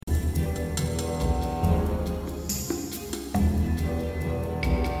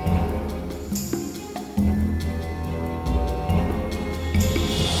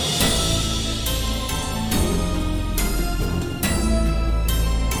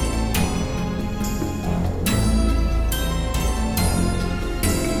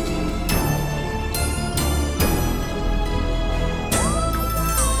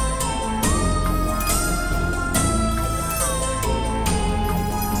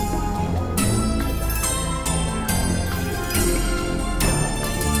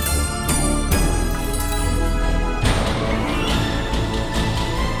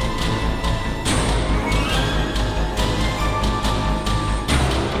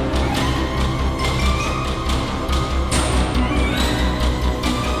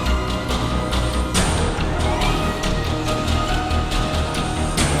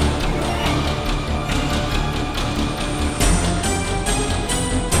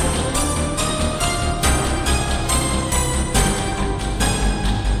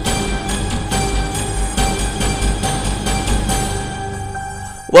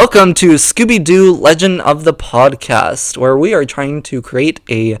welcome to Scooby-Doo Legend of the Podcast, where we are trying to create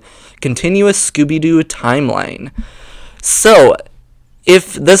a continuous Scooby-Doo timeline. So,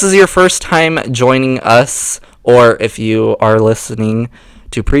 if this is your first time joining us, or if you are listening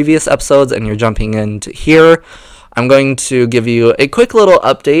to previous episodes and you're jumping into here, I'm going to give you a quick little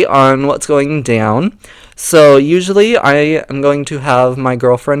update on what's going down. So, usually I am going to have my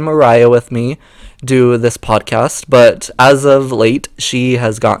girlfriend Mariah with me do this podcast, but as of late she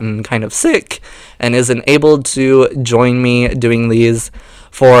has gotten kind of sick and isn't able to join me doing these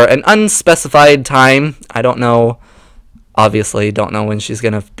for an unspecified time. I don't know when she's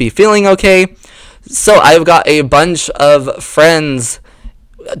gonna be feeling okay, so I've got a bunch of friends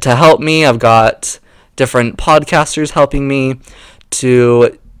to help me. I've got different podcasters helping me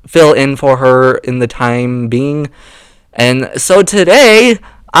to fill in for her in the time being. And so today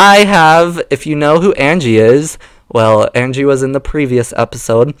I have, if you know who Angie is, well, Angie was in the previous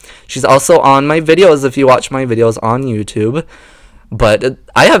episode. She's also on my videos if you watch my videos on YouTube. But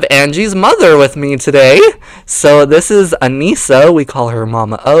I have Angie's mother with me today. So this is Anissa. We call her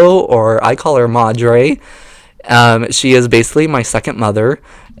Mama O, or I call her Madre. She is basically my second mother.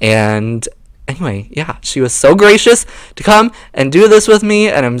 And anyway, yeah, she was so gracious to come and do this with me,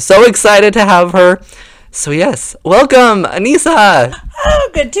 and I'm so excited to have her. So yes, welcome, Anissa. Oh,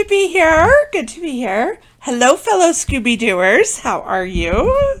 good to be here. Good to be here. Hello, fellow Scooby-Dooers. How are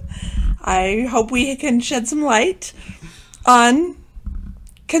you? I hope we can shed some light on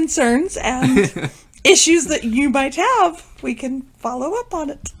concerns and issues that you might have. We can follow up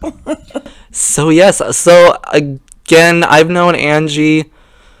on it. So again, I've known Angie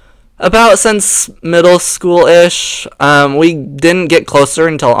about since middle school-ish. We didn't get closer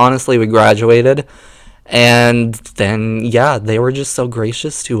until, honestly, we graduated. And then, yeah, they were just so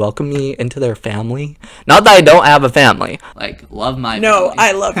gracious to welcome me into their family. Not that I don't have a family. Love my family. No,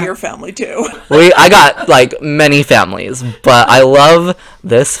 I love your family, too. I got, many families. But I love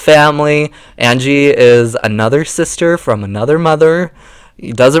this family. Angie is another sister from another mother.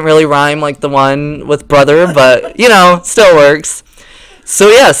 It doesn't really rhyme like the one with brother, but, still works. So,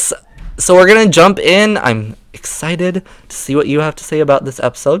 yes. So, we're going to jump in. I'm excited to see what you have to say about this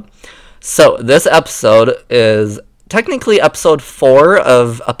episode. So, this episode is technically episode 4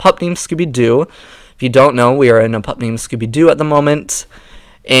 of A Pup Named Scooby-Doo. If you don't know, we are in A Pup Named Scooby-Doo at the moment.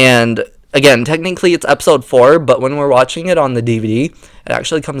 And, again, technically it's episode 4, but when we're watching it on the DVD, it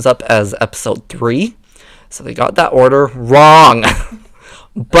actually comes up as episode 3. So, they got that order wrong.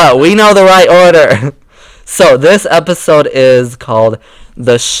 But we know the right order. So, this episode is called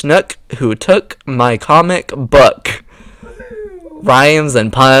The Schnook Who Took My Comic Book. Rhymes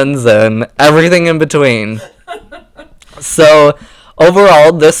and puns and everything in between. So,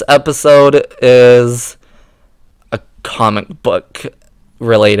 overall, this episode is a comic book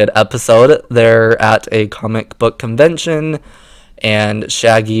related episode. They're at a comic book convention, and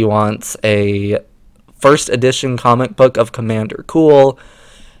Shaggy wants a first edition comic book of Commander Cool,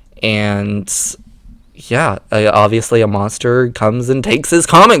 and yeah, obviously a monster comes and takes his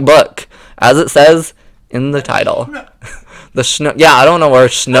comic book, as it says in the title. The Schnook. Yeah, I don't know where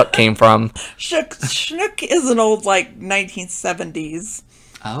Schnook came from. Schnook is an old, 1970s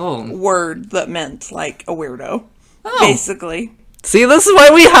word that meant, a weirdo. Oh. Basically. See, this is why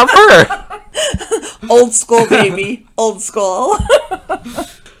we have her. Old school, baby. Old school.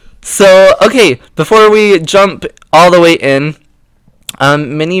 So, okay, before we jump all the way in,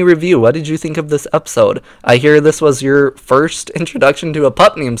 mini review. What did you think of this episode? I hear this was your first introduction to A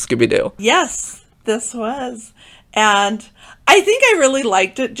Pup Named Scooby-Doo. Yes, this was. And I think I really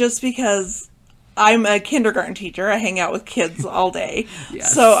liked it just because I'm a kindergarten teacher. I hang out with kids all day.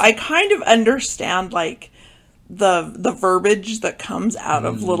 Yes. So I kind of understand, the verbiage that comes out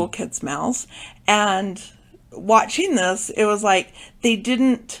of little kids' mouths. And watching this, it was they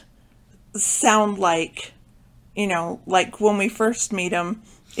didn't sound like when we first meet them,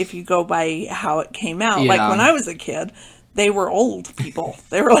 if you go by how it came out. Yeah. When I was a kid, they were old people.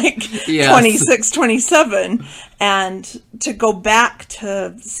 They were 26, 27. And to go back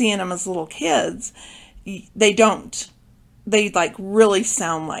to seeing them as little kids, they don't. They really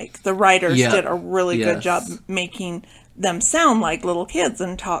sound like the writers did a really good job making them sound like little kids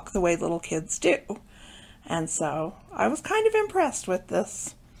and talk the way little kids do. And so I was kind of impressed with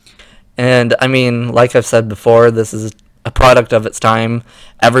this. And I mean, like I've said before, this is a product of its time.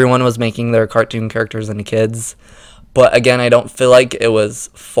 Everyone was making their cartoon characters into kids. But again, I don't feel like it was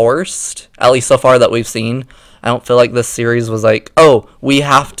forced, at least so far that we've seen. I don't feel like this series was we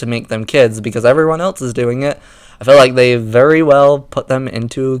have to make them kids because everyone else is doing it. I feel like they very well put them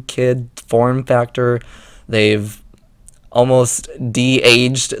into kid form factor. They've almost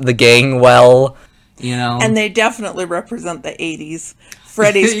de-aged the gang well, you know. And they definitely represent the 80s.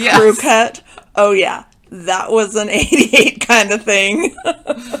 Freddy's Yes. crew cut. Oh, yeah. That was an 88 kind of thing.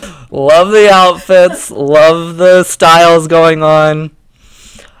 Love the outfits. Love the styles going on.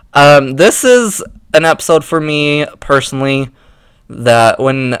 This is an episode for me, personally, that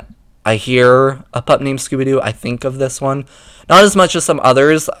when I hear A Pup Named Scooby-Doo, I think of this one. Not as much as some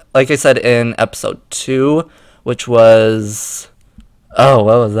others. Like I said in episode 2, which was... Oh,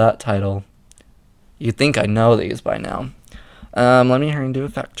 what was that title? You'd think I know these by now. Let me hurry and do a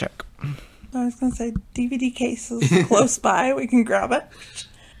fact check. I was going to say DVD case is close by. We can grab it.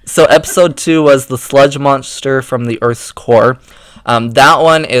 So episode 2 was The Sludge Monster from the Earth's Core. That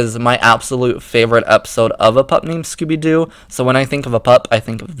one is my absolute favorite episode of A Pup Named Scooby-Doo. So when I think of a pup, I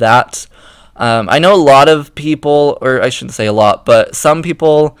think of that. I know a lot of people, or I shouldn't say a lot, but some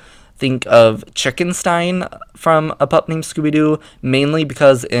people think of Chickenstein from A Pup Named Scooby-Doo, mainly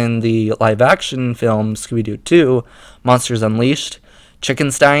because in the live-action film Scooby-Doo 2, Monsters Unleashed,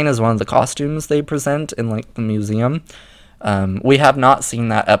 Chickenstein is one of the costumes they present in like the museum. We have not seen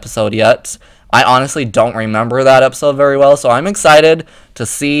that episode yet. I honestly don't remember that episode very well, so I'm excited to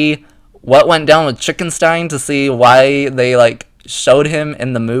see what went down with Chickenstein, to see why they like showed him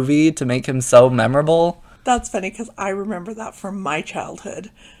in the movie to make him so memorable. That's funny because I remember that from my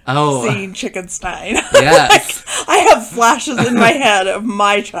childhood. Oh, seeing Chickenstein. yes. Like, I have flashes in my head of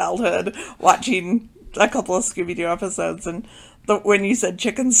my childhood watching a couple of Scooby-Doo episodes, and when you said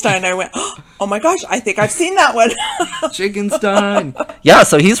Chickenstein, I went, oh my gosh, I think I've seen that one. Chickenstein. Yeah,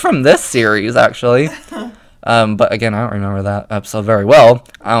 so he's from this series, actually. But again, I don't remember that episode very well.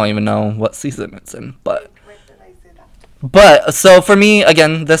 I don't even know what season it's in, but... But, so for me,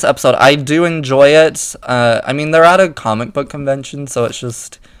 again, this episode, I do enjoy it. I mean, they're at a comic book convention, so it's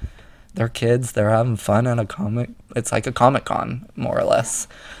just... They're kids, they're having fun at a comic... It's like a Comic-Con, more or less.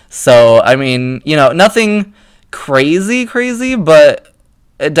 So, I mean, you know, nothing... crazy, but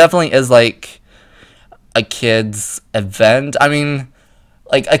it definitely is like a kid's event. I mean,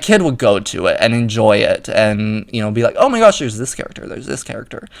 like a kid would go to it and enjoy it and, you know, be like, oh my gosh, there's this character.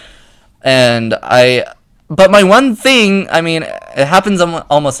 But my one thing, I mean, it happens on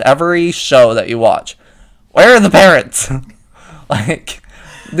almost every show that you watch. Where are the parents? Like,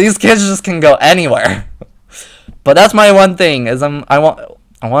 these kids just can go anywhere. But that's my one thing, is I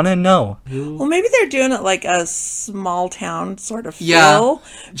want to know. Well, maybe they're doing it like a small town sort of feel. Yeah,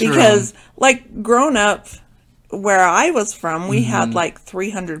 because, like, growing up where I was from, we had like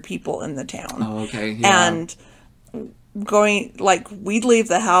 300 people in the town. Oh, okay. Yeah. And we'd leave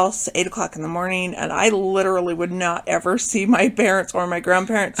the house 8 o'clock in the morning, and I literally would not ever see my parents or my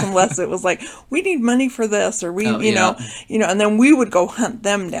grandparents unless it was like, we need money for this, or you know, and then we would go hunt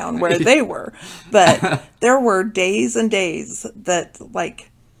them down where they were. But there were days and days that, like,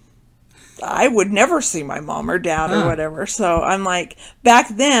 I would never see my mom or dad or whatever. So I'm like, back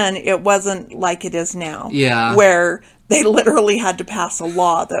then it wasn't like it is now. Yeah. Where they literally had to pass a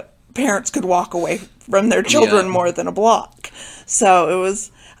law that parents could walk away from their children more than a block. So it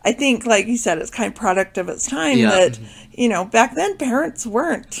was, I think, like you said, it's kind of product of its time that, you know, back then parents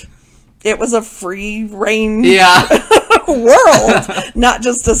weren't. It was a free reign world, not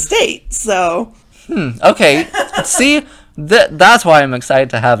just a state. So. Okay. See, that's why I'm excited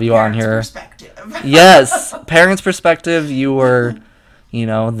to have you on here. Perspective. Yes, parents' perspective. You were, you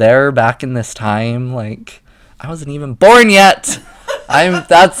know, there back in this time. Like, I wasn't even born yet.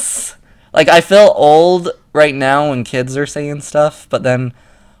 That's like, I feel old right now when kids are saying stuff, but then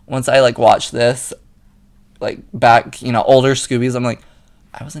once I like watch this, like back, you know, older Scoobies, I'm like,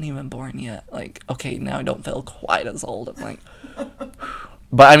 I wasn't even born yet. Like, okay, now I don't feel quite as old. I'm like.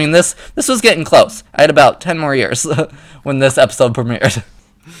 But, I mean, this was getting close. I had about 10 more years when this episode premiered.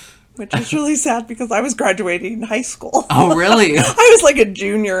 Which is really sad because I was graduating high school. Oh, really? I was like a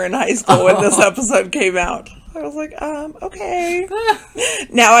junior in high school when this episode came out. I was like, okay.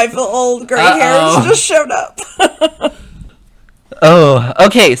 Now I feel old. Gray hairs just showed up. Oh,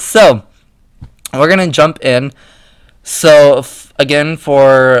 okay. So, we're going to jump in. So, again,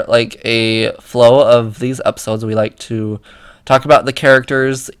 for, like, a flow of these episodes, we like to talk about the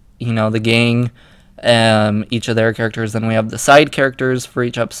characters, you know, the gang, each of their characters. Then we have the side characters for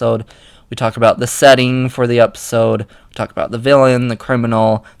each episode. We talk about the setting for the episode. We talk about the villain, the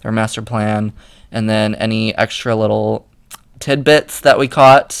criminal, their master plan, and then any extra little tidbits that we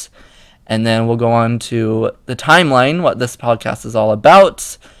caught. And then we'll go on to the timeline, what this podcast is all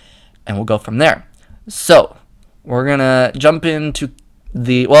about, and we'll go from there. So, we're going to jump into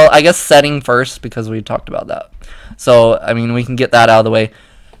setting first, because we talked about that. So, I mean, we can get that out of the way.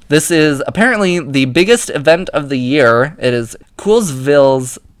 This is apparently the biggest event of the year. It is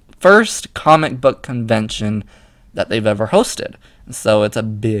Coolsville's first comic book convention that they've ever hosted. So it's a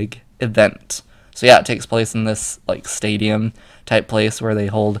big event. So yeah, it takes place in this like stadium type place where they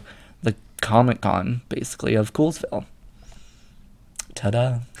hold the Comic-Con, basically, of Coolsville.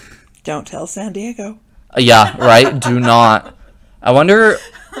 Ta-da. Don't tell San Diego. Yeah, right? Do not. I wonder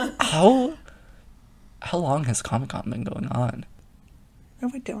how long has Comic-Con been going on? Oh,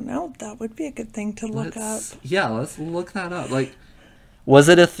 I don't know. That would be a good thing to look up. Yeah, let's look that up. Like, was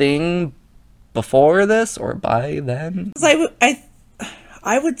it a thing before this or by then?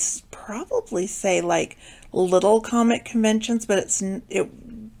 I would probably say like little comic conventions, but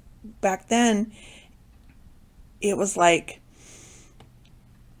back then it was like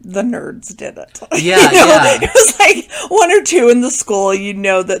the nerds did it. Yeah, yeah. It was like one or two in the school,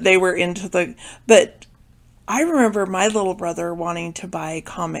 that they were into but I remember my little brother wanting to buy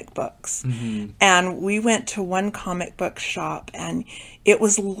comic books. Mm-hmm. And we went to one comic book shop, and it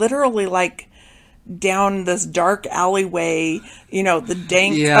was literally like down this dark alleyway, the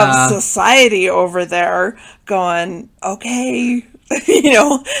dank of society over there going, okay,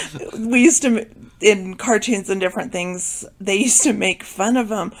 we used to, in cartoons and different things, they used to make fun of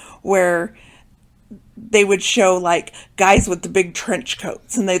them where they would show like guys with the big trench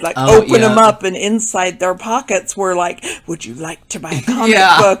coats, and they'd open them up, and inside their pockets were like, would you like to buy a comic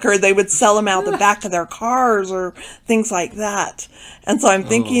book? Or they would sell them out the back of their cars or things like that. And so I'm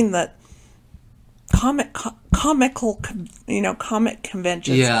thinking that comic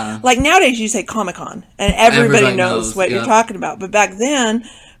conventions, like nowadays you say Comic-Con and everybody knows what you're talking about. But back then,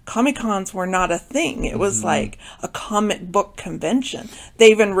 Comic-Cons were not a thing. It was like a comic book convention.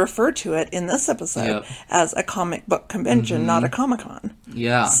 They even refer to it in this episode as a comic book convention, not a Comic-Con.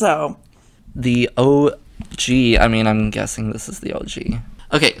 Yeah. So. The OG, I'm guessing this is the OG.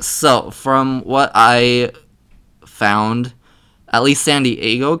 Okay, so from what I found, at least San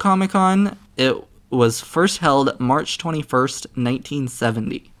Diego Comic-Con, it was first held March 21st,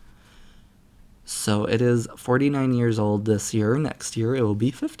 1970. So it is 49 years old this year. Next year it will be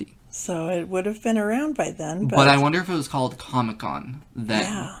 50. So it would have been around by then. But I wonder if it was called Comic-Con then.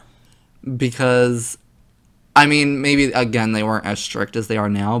 Yeah. Because, maybe, again, they weren't as strict as they are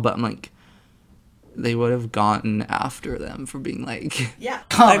now, but I'm like, they would have gotten after them for being like,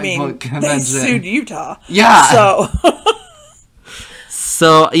 comic book convention. They sued Utah. Yeah. So.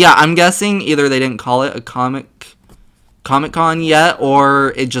 So, yeah, I'm guessing either they didn't call it a Comic-Con yet,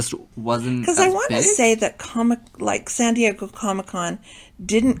 or it just wasn't. Because I want to say that San Diego Comic-Con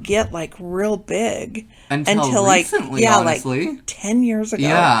didn't get real big until recently, honestly. 10 years ago.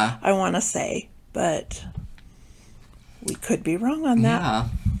 Yeah. I want to say, but we could be wrong on that.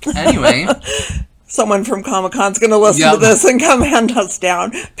 Yeah. Anyway. Someone from Comic-Con's going to listen to this and come hand us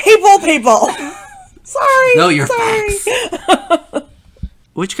down. People. Sorry. No, you're facts.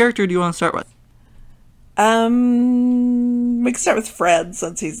 Which character do you want to start with? We can start with Fred,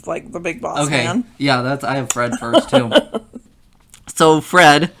 since he's the big boss man. Yeah, I have Fred first too. So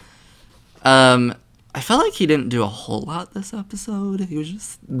Fred, I felt like he didn't do a whole lot this episode. He was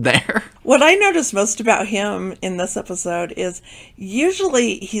just there. What I noticed most about him in this episode is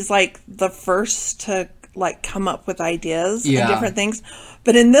usually he's the first to come up with ideas and different things.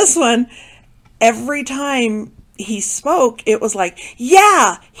 But in this one, every time he spoke, it was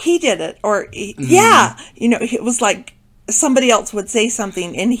yeah, he did it, or yeah, it was somebody else would say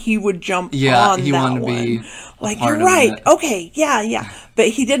something and he would jump on he that wanted one. To be you're right. It. Okay, yeah, but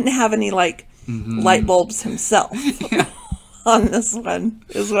he didn't have any light bulbs himself. On this one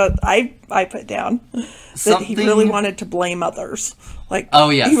is what I put down. That he really wanted to blame others. Oh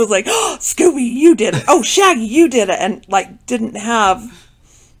yes, he was oh, Scooby, you did it. Oh, Shaggy, you did it, and didn't have.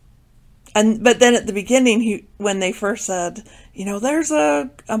 But then at the beginning, when they first said, there's a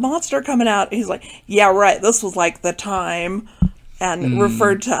monster coming out, he's yeah, right, this was the time, and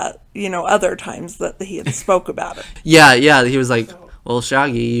referred to, other times that he had spoke about it. Yeah, he was well,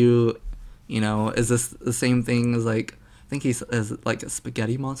 Shaggy, you is this the same thing as I think he has a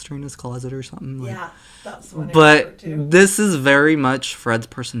spaghetti monster in his closet or something. Yeah, that's what. But this is very much Fred's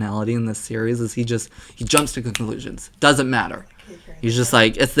personality in this series. Is he jumps to conclusions. Doesn't matter. He's just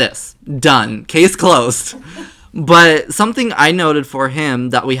it's this. Done. Case closed. But something I noted for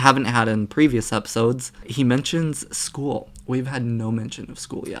him that we haven't had in previous episodes, he mentions school. We've had no mention of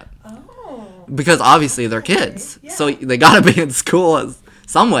school yet. Oh. Because obviously they're kids. Yeah. So they gotta be in school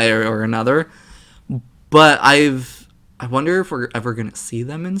some way or another. But I wonder if we're ever gonna see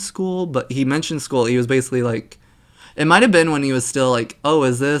them in school. But he mentioned school. He was basically it might have been when he was still oh,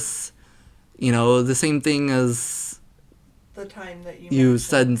 is this, the same thing as the time that you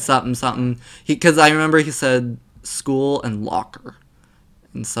said something. Because I remember he said school and locker.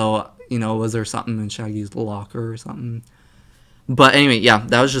 And so, was there something in Shaggy's locker or something? But anyway, yeah,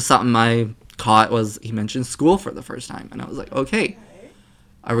 that was just something I caught, was he mentioned school for the first time. And I was like, okay,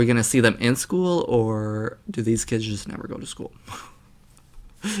 are we going to see them in school, or do these kids just never go to school?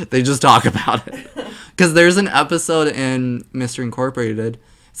 They just talk about it. Because there's an episode in Mystery Incorporated.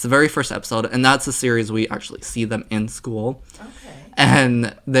 It's the very first episode, and that's a series we actually see them in school. Okay.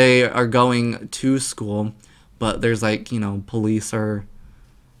 And they are going to school, but there's police are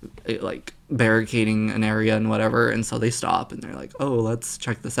barricading an area and whatever, and so they stop and they're like, oh, let's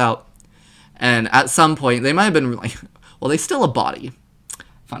check this out. And at some point, they might have been they steal a body.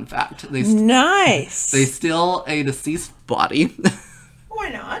 Fun fact. Nice. They steal a deceased body. Why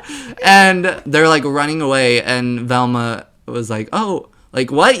not? And they're running away, and Velma was like, oh,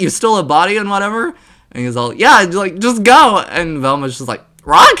 what? You stole a body and whatever? And he's all, yeah, just go. And Velma's just like,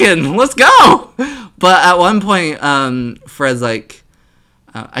 rockin', let's go. But at one point, Fred's like,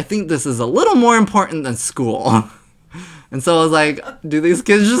 I think this is a little more important than school. And so I was like, do these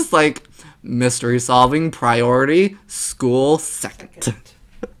kids just mystery solving, priority, school second?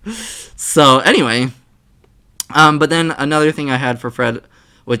 So anyway, but then another thing I had for Fred,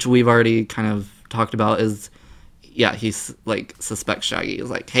 which we've already kind of talked about, is, yeah, he's suspects Shaggy. He's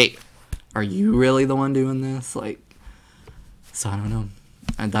like, hey, are you really the one doing this? So I don't know.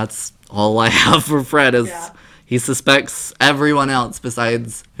 And that's all I have for Fred, is he suspects everyone else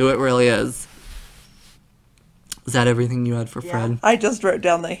besides who it really is. Is that everything you had for Fred? I just wrote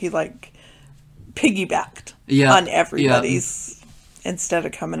down that he piggybacked on everybody's instead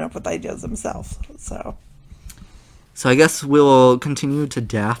of coming up with ideas himself. So I guess we'll continue to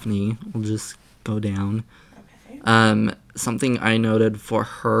Daphne. We'll just go down. Okay. Something I noted for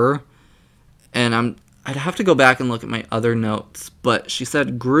her, and I'd have to go back and look at my other notes, but she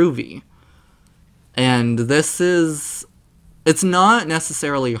said groovy. And it's not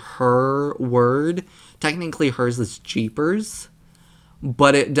necessarily her word. Technically hers is Jeepers,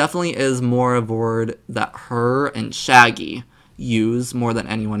 but it definitely is more of a word that her and Shaggy use more than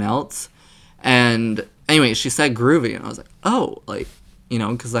anyone else. And anyway, she said groovy, and I was like, oh,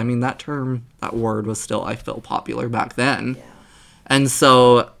 because that word was still, I feel, popular back then. Yeah. And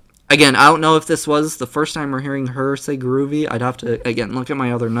so, again, I don't know if this was the first time we're hearing her say groovy. I'd have to, again, look at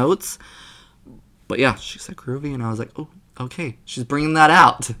my other notes. But yeah, she said groovy, and I was like, oh, okay, she's bringing that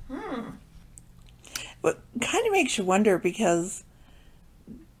out. Well, it kind of makes you wonder, because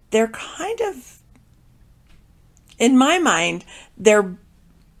they're kind of, in my mind, they're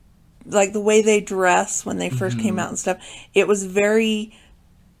the way they dress when they first came out and stuff, it was very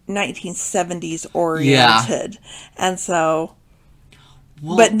 1970s oriented. Yeah. And so,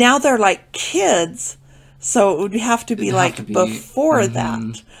 but now they're kids, so it would have to be before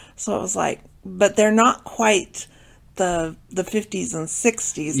that. So it was but they're not quite the 50s and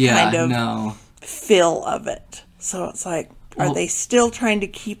 60s kind of feel of it. So it's are they still trying to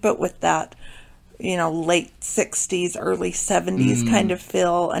keep it with that, late 60s, early 70s kind of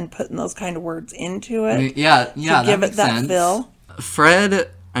feel, and putting those kind of words into it? Yeah, to give it that feel.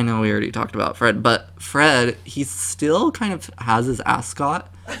 Fred, I know we already talked about Fred, but Fred, he still kind of has his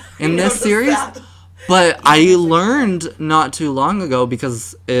ascot in this series. But I learned not too long ago,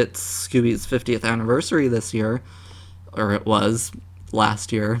 because it's Scooby's 50th anniversary this year, or it was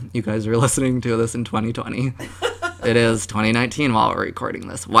last year. You guys are listening to this in 2020. It is 2019 while we're recording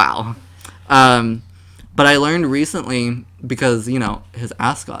this. Wow. But I learned recently, because, his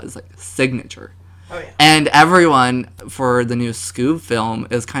ascot is signature. Oh, yeah. And everyone for the new Scoob film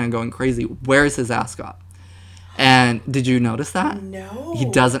is kind of going crazy. Where's his ascot? And did you notice that? No. He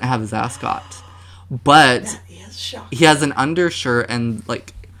doesn't have his ascot. But that is shocking. He has an undershirt, and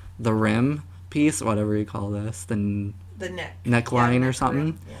the rim piece, whatever you call this, the neckline or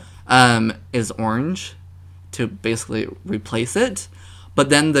something, is orange to basically replace it. But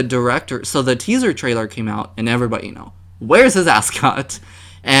then the director, so the teaser trailer came out, and everybody, where's his ascot?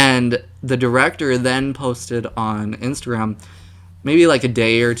 And the director then posted on Instagram, maybe a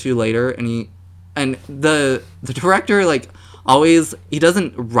day or two later, and the director always, he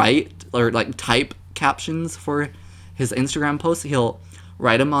doesn't write or type captions for his Instagram posts. He'll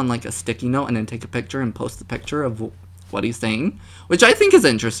write them on a sticky note and then take a picture and post the picture of what he's saying, which I think is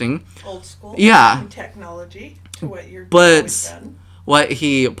interesting. Old school. Yeah. Technology to what you're But what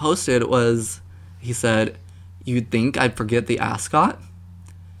he posted was, he said, "You'd think I'd forget the ascot?"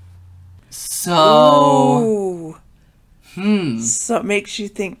 So, So it makes you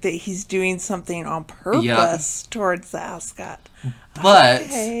think that he's doing something on purpose towards the ascot. But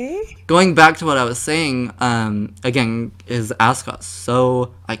Okay. going back to what I was saying, again, is ascot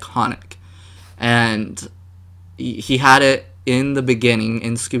so iconic, and he had it in the beginning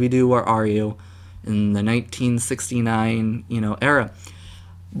in Scooby-Doo, Where Are You? In the 1969, era.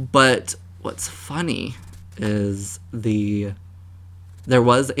 But what's funny is there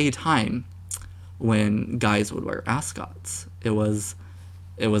was a time when guys would wear ascots. It was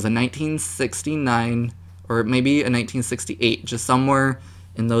a 1969 or maybe a 1968, just somewhere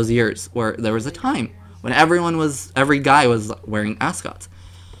in those years where there was a time when every guy was wearing ascots.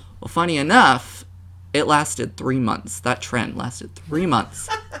 Well, funny enough, it lasted 3 months. That trend lasted 3 months.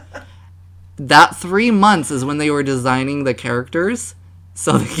 That 3 months is when they were designing the characters,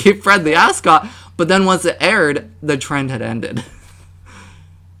 so they gave Fred the ascot, but then once it aired, the trend had ended.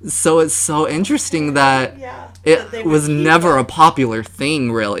 So it's so interesting that it was never a popular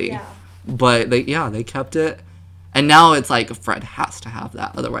thing, really. Yeah. But they kept it. And now it's like Fred has to have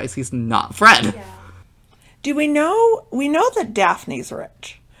that, otherwise he's not Fred. Yeah. Do we know that Daphne's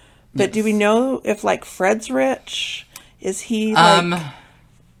rich? But do we know if like Fred's rich? Is he like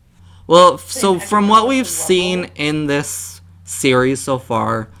Well, so from what we've seen in this series so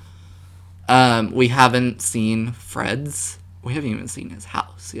far, we haven't seen Fred's. We haven't even seen his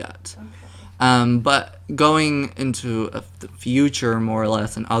house yet. Okay. But going into the future, more or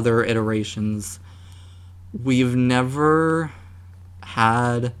less, and other iterations, we've never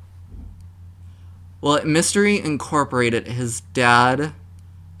had... Well, at Mystery Incorporated, his dad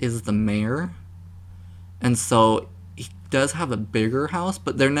is the mayor, and so he does have a bigger house,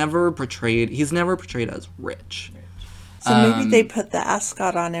 but he's never portrayed as rich. so maybe they put the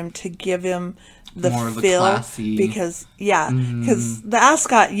ascot on him to give him the More of a feel classy... because the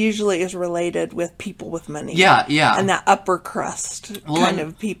ascot usually is related with people with money. Yeah. And that upper crust kind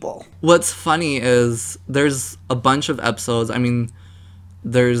of people. What's funny is there's a bunch of episodes. I mean,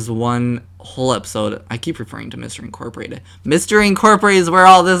 there's one whole episode. I keep referring to Mystery Incorporated. Mystery Incorporated is where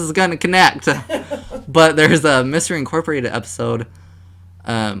all this is going to connect. But there's a Mystery Incorporated episode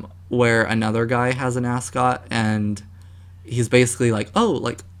where another guy has an ascot, and he's basically like, oh,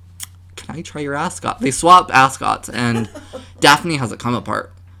 like, can I try your ascot? They swap ascots, and Daphne has a come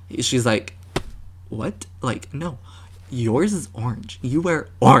apart. She's like, what? Like, no, yours is orange. You wear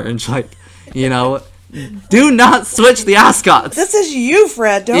orange. Like, do not switch the ascots. This is you,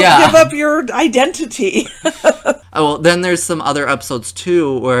 Fred. Don't give up your identity. Oh, well, then there's some other episodes,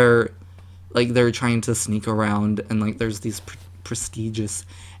 too, where, like, they're trying to sneak around, and, like, there's these prestigious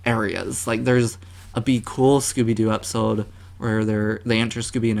areas. Like, there's a Be Cool Scooby-Doo episode where they enter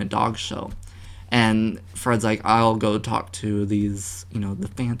Scooby in a dog show. And Fred's like, I'll go talk to these, the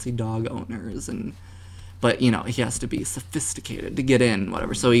fancy dog owners. But, he has to be sophisticated to get in,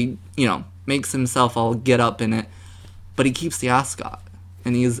 whatever. So he, makes himself all get up in it. But he keeps the ascot.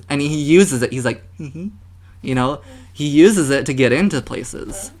 And he uses it. He's like, he uses it to get into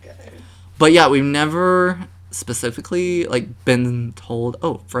places. Okay. But yeah, we've never specifically, like, been told,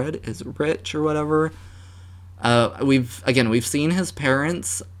 oh, Fred is rich or whatever. We've seen his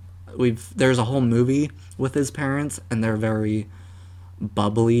parents. There's a whole movie with his parents, and they're very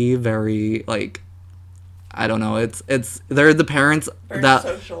bubbly, very, like, I don't know. They're the parents very that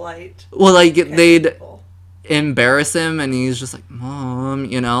socialite. Well, like, they'd embarrass him, and he's just like, Mom,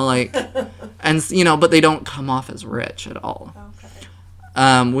 like, and but they don't come off as rich at all.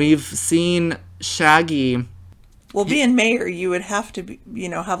 Okay. We've seen Shaggy. Well, being mayor, you would have to be,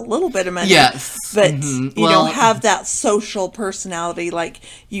 have a little bit of money. Yes. But, have that social personality. Like,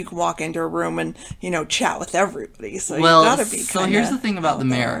 you can walk into a room and, chat with everybody. So you gotta be so here's the thing about the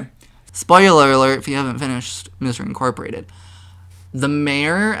mayor. Spoiler alert if you haven't finished Mystery Incorporated. The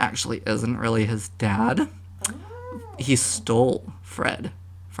mayor actually isn't really his dad. Oh. He stole Fred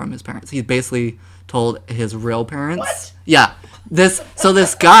from his parents. He basically told his real parents. What? Yeah. This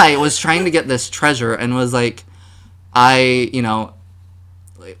guy was trying to get this treasure and was like, he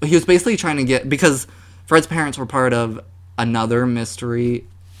was basically trying to get, because Fred's parents were part of another mystery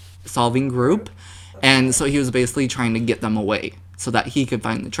solving group, and so he was basically trying to get them away so that he could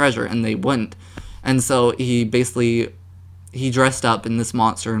find the treasure, and they wouldn't. And so he dressed up in this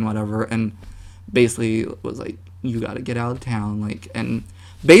monster and whatever, and basically was like, you gotta get out of town, like, and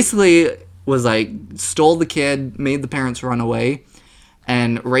basically was like, stole the kid, made the parents run away,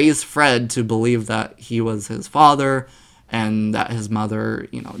 and raised Fred to believe that he was his father, and that his mother,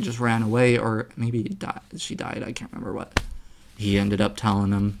 just ran away, or maybe she died, I can't remember what he ended up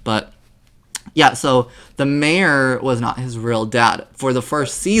telling him. But yeah, so the mayor was not his real dad. For the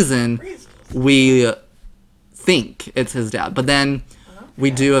first season, we think it's his dad. But then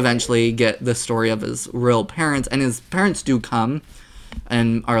we do eventually get the story of his real parents, and his parents do come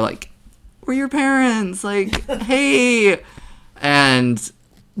and are like, we're your parents, like, hey.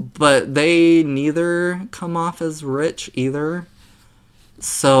 But they neither come off as rich either.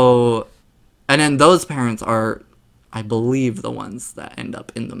 So, and then those parents are, I believe, the ones that end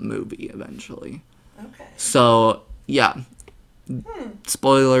up in the movie eventually. Okay. So, yeah.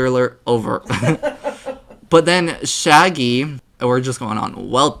 Spoiler alert, over. But then Shaggy, we're just going on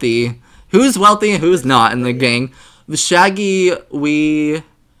wealthy. Who's wealthy and who's not in the gang? Shaggy,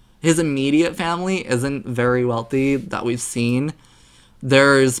 his immediate family isn't very wealthy that we've seen.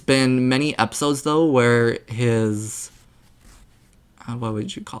 There's been many episodes, though, where his... what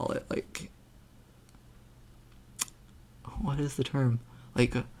would you call it? Like... what is the term?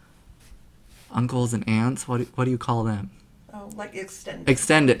 Like... uncles and aunts? What do you call them? Oh, like extended.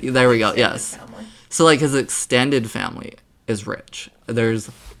 Extended. There we go. Extended Yes. family. So, like, his extended family is rich. There's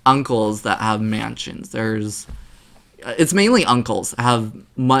uncles that have mansions. It's mainly uncles have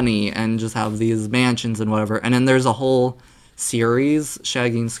money and just have these mansions and whatever. And then there's a whole series,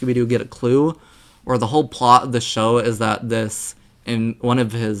 Shaggy and Scooby-Doo Get a Clue, where the whole plot of the show is that one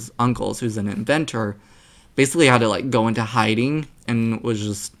of his uncles, who's an inventor, basically had to, like, go into hiding and was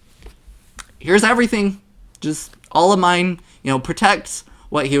just, here's everything, just all of mine, protect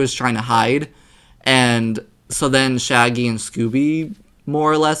what he was trying to hide. And so then Shaggy and Scooby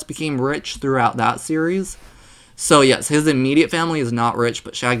more or less became rich throughout that series. So yes, his immediate family is not rich,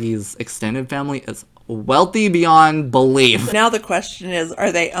 but Shaggy's extended family is wealthy beyond belief. Now the question is,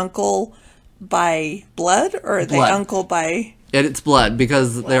 are they uncle by blood or are they uncle by... It's blood,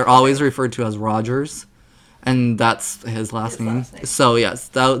 because they're always referred to as Rogers, and that's his last name. So yes,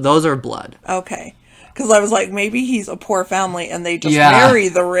 those are blood. Okay. Because I was like, maybe he's a poor family and they just marry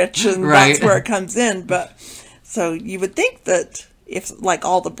the rich and right. That's where it comes in. But so you would think that if like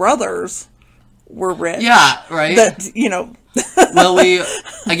all the brothers were rich. Yeah, right. That, well,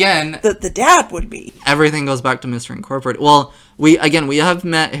 again... that the dad would be. Everything goes back to Mr. Incorporated. Well, we have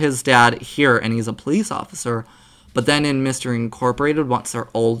met his dad here, and he's a police officer. But then in Mr. Incorporated, once they're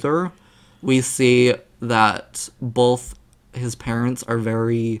older, we see that both his parents are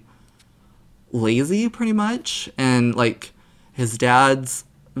very lazy, pretty much. And, like, his dad's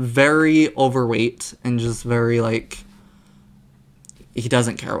very overweight and just very, like... he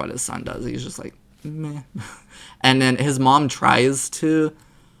doesn't care what his son does. He's just like, meh. And then his mom tries to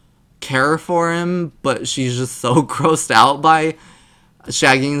care for him, but she's just so grossed out by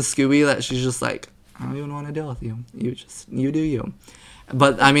Shaggy and Scooby that she's just like, I don't even want to deal with you. You do you.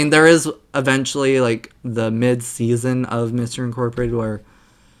 But, I mean, there is eventually, like, the mid-season of Mr. Incorporated where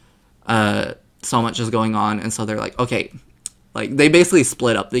so much is going on, and so they're like, okay. Like, they basically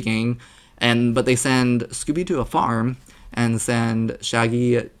split up the gang, but they send Scooby to a farm and send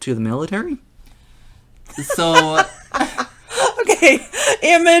Shaggy to the military. So... okay,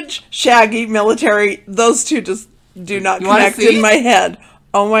 Image, Shaggy, military, those two just do not connect in my head.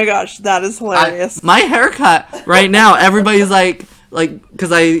 Oh my gosh, that is hilarious. My haircut right now, everybody's like,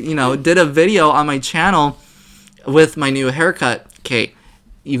 because I, did a video on my channel with my new haircut. Okay,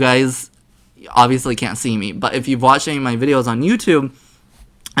 you guys obviously can't see me, but if you've watched any of my videos on YouTube,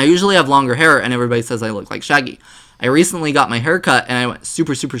 I usually have longer hair, and everybody says I look like Shaggy. I recently got my hair cut, and I went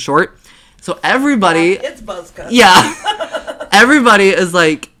super, super short. So everybody... it's buzz cut. Yeah. Everybody is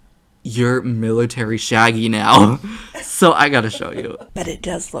like, you're military Shaggy now. So I gotta show you. But it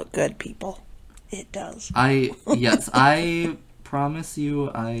does look good, people. It does. Yes, I promise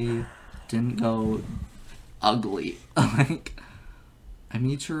you I didn't go ugly. Like, I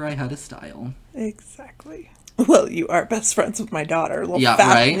made sure I had a style. Exactly. Well, you are best friends with my daughter, little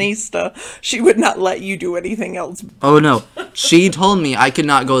fashionista. Right? She would not let you do anything else. Oh, no. She told me I could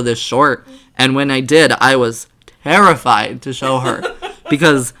not go this short. And when I did, I was terrified to show her.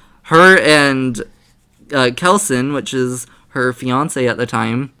 Because her and Kelson, which is her fiance at the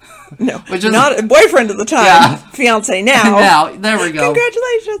time. No, which is not a boyfriend at the time. Yeah. Fiance now. Now, there we go.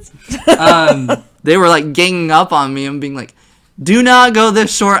 Congratulations. They were like ganging up on me and being like, do not go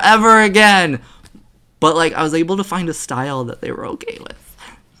this short ever again. But, like, I was able to find a style that they were okay with.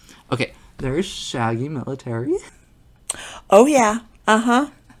 Okay, there's Shaggy military. Oh, yeah.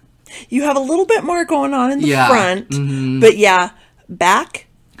 Uh-huh. You have a little bit more going on in the front. Mm-hmm. But, yeah, back,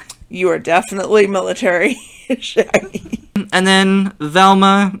 you are definitely military Shaggy. And then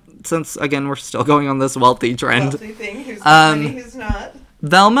Velma, since, again, we're still going on this wealthy trend. Wealthy thing, who's money, who's not.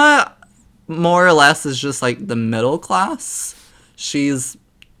 Velma, more or less, is just, like, the middle class. She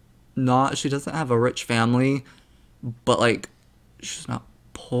doesn't have a rich family, but, like, she's not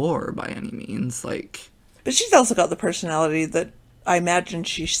poor by any means. Like, But she's also got the personality that I imagine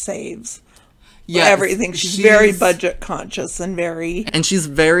she saves. Yeah, Everything. She's very budget conscious and very... And she's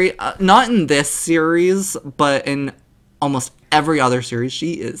very... not in this series, but in almost every other series,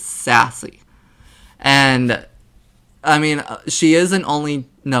 she is sassy. And, I mean, she is an only...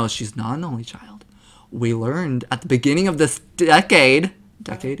 No, she's not an only child. We learned at the beginning of this decade...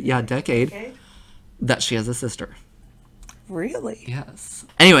 Decade. That she has a sister. Really? Yes.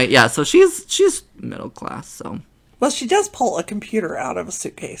 Anyway, yeah, so she's middle class, so... Well, she does pull a computer out of a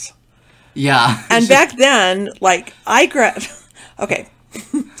suitcase. Yeah. And back then, like, okay,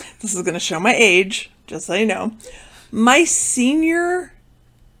 this is going to show my age, just so you know. My senior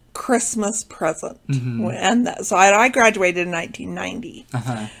Christmas present, so I graduated in 1990.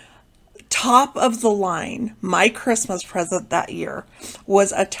 Top of the line, my Christmas present that year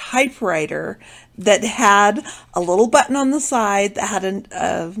was a typewriter that had a little button on the side that had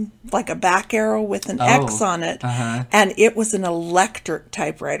like a back arrow with an X on it, and it was an electric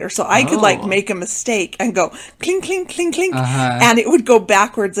typewriter, so I could like make a mistake and go clink clink clink clink, and it would go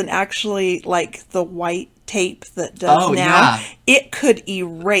backwards, and actually like the white tape that does now, it could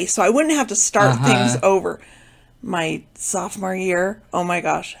erase, so I wouldn't have to start things over. My sophomore year, oh my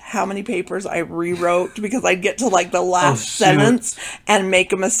gosh, how many papers I rewrote because I'd get to like the last sentence and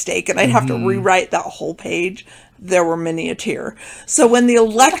make a mistake and I'd have to rewrite that whole page. There were many a tear. So when the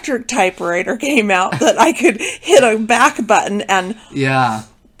electric typewriter came out that I could hit a back button and... Yeah.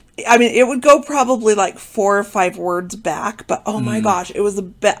 I mean, it would go probably like 4 or 5 words back, but oh my gosh, it was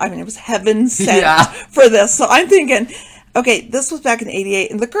it was heaven sent for this. So I'm thinking, okay, this was back in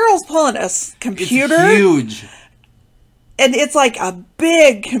 88 and the girl's pulling a computer. It's huge. And it's like a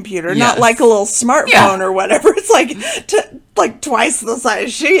big computer, not like a little smartphone or whatever. It's like twice the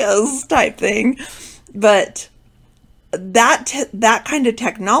size she is type thing. But that kind of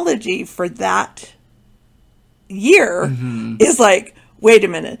technology for that year is like, wait a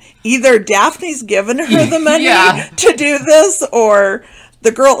minute. Either Daphne's given her the money to do this, or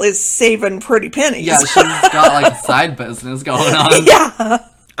the girl is saving pretty pennies. Yeah, she's got like a side business going on. Yeah.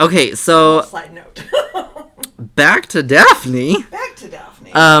 Okay, so... Side note. Back to Daphne.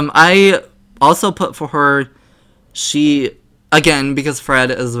 I also put for her, she, again, because Fred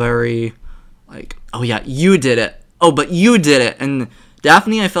is very, like, oh yeah, you did it. Oh, but you did it. And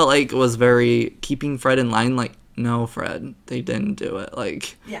Daphne, I felt like, was very keeping Fred in line, like, no, Fred, they didn't do it.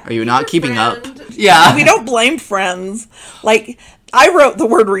 Like, are you not keeping up? Yeah. We don't blame friends. Like, I wrote the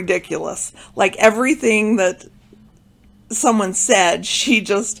word ridiculous. Like, everything that someone said, she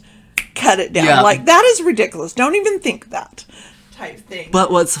just... cut it down. Yeah. Like, that is ridiculous. Don't even think that type thing. But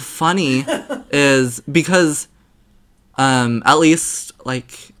what's funny is because, at least,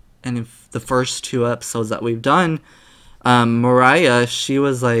 like, in the first 2 episodes that we've done, Mariah, she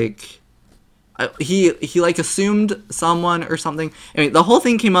was like, he like assumed someone or something. I mean, the whole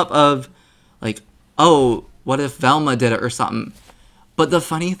thing came up of, like, oh, what if Velma did it or something? But the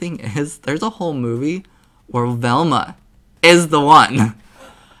funny thing is, there's a whole movie where Velma is the one.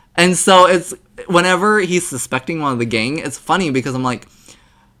 And so it's, whenever he's suspecting one of the gang, it's funny because I'm like,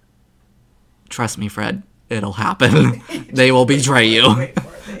 trust me, Fred, it'll happen. They will betray you.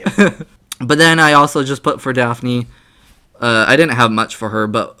 But then I also just put for Daphne, I didn't have much for her,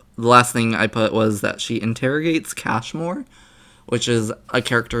 but the last thing I put was that she interrogates Cashmore, which is a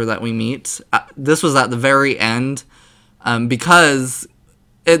character that we meet. This was at the very end, because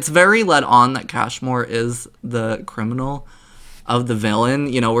it's very led on that Cashmore is the criminal of the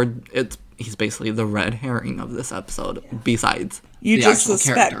villain, you know, he's basically the red herring of this episode, besides you the just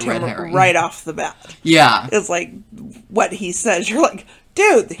suspect him right off the bat. Yeah. It's like, what he says, you're like,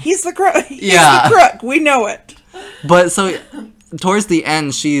 dude, he's the crook. He's the crook. We know it. But so, towards the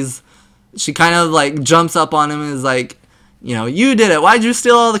end, she kind of, like, jumps up on him and is like, you know, you did it. Why'd you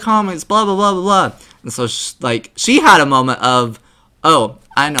steal all the comics? Blah, blah, blah, blah, blah. And so, she had a moment of, oh,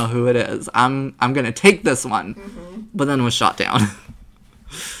 I know who it is. I'm gonna take this one. But then was shot down.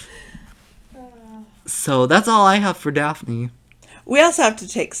 So that's all I have for Daphne. We also have to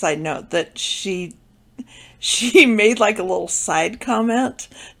take side note that she made like a little side comment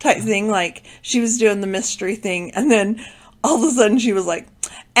type thing, like she was doing the mystery thing, and then all of a sudden she was like,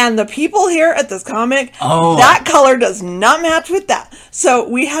 and the people here at this comic, that color does not match with that. So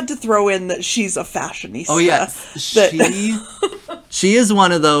we had to throw in that she's a fashionista. Oh yes, she is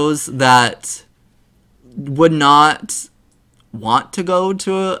one of those that would not want to go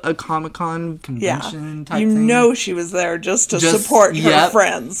to a Comic-Con convention type thing. You know she was there just to support her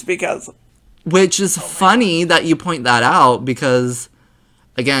friends because... Which is funny that you point that out because,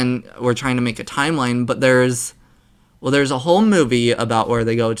 again, we're trying to make a timeline, but there's a whole movie about where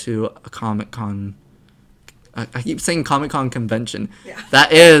they go to a Comic-Con I keep saying Comic-Con convention. Yeah.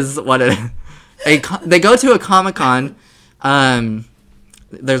 That is what it is. They go to a Comic-Con.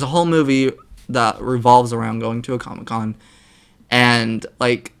 There's a whole movie that revolves around going to a Comic-Con. And,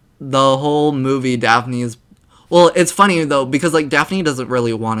 like, the whole movie, Daphne's... Well, it's funny, though, because, like, Daphne doesn't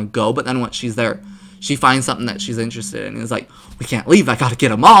really want to go, but then once she's there, she finds something that she's interested in. And is like, we can't leave, I gotta get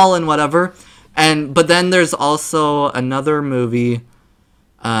them all, and whatever. But then there's also another movie,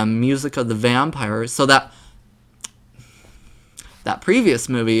 Music of the Vampire. So that previous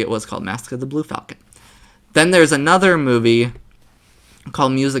movie was called Mask of the Blue Falcon. Then there's another movie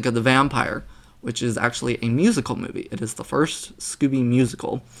called Music of the Vampire, which is actually a musical movie. It is the first Scooby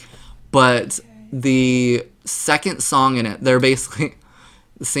musical. But the second song in it, they're basically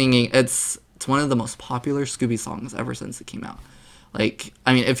singing, it's one of the most popular Scooby songs ever since it came out. Like,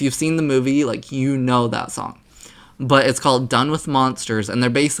 I mean, if you've seen the movie, like, you know that song. But it's called Done with Monsters, and they're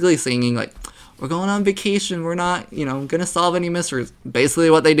basically singing, like, we're going on vacation, we're not, gonna solve any mysteries. Basically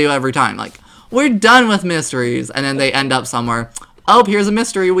what they do every time. Like, we're done with mysteries. And then they end up somewhere, oh, here's a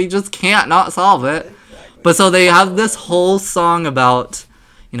mystery, we just can't not solve it. But so they have this whole song about,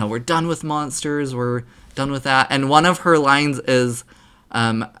 we're done with monsters, we're done with that. And one of her lines is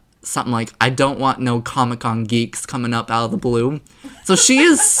something like, I don't want no Comic-Con geeks coming up out of the blue. So she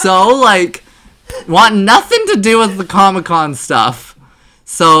is so, like, want nothing to do with the Comic-Con stuff.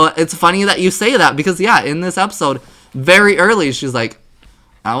 So it's funny that you say that because, yeah, in this episode, very early, she's like,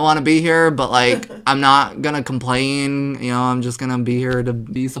 I want to be here, but, like, I'm not going to complain. I'm just going to be here to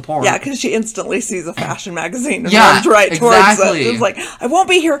be support. Yeah, because she instantly sees a fashion magazine and runs right towards it. It's like, I won't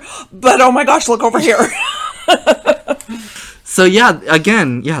be here, but oh my gosh, look over here. So, yeah,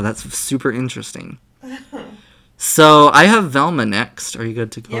 again, that's super interesting. So, I have Velma next. Are you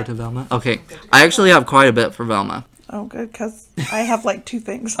good to go to Velma? Okay. I actually have quite a bit for Velma. Oh, good, because I have, like, 2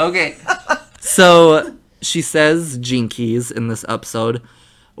 things. Okay. So, she says Jinkies in this episode.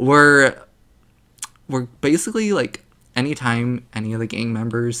 We're basically, like, anytime any of the gang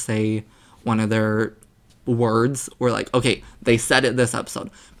members say one of their words, we're like, okay, they said it this episode.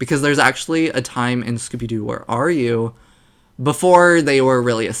 Because there's actually a time in Scooby-Doo, Where Are You? Before they were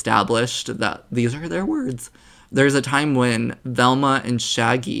really established that these are their words. There's a time when Velma and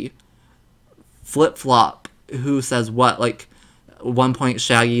Shaggy flip-flop who says what. Like, at one point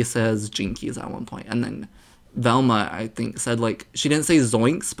Shaggy says Jinkies at one point, and then Velma, I think, said, like, she didn't say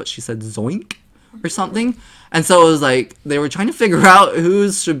zoinks, but she said zoink or something. And so it was like, they were trying to figure out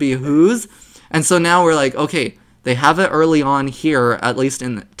whose should be whose. And so now we're like, okay, they have it early on here, at least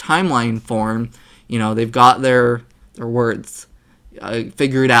in the timeline form. They've got their words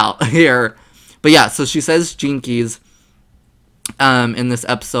figured out here. But yeah, so she says Jinkies in this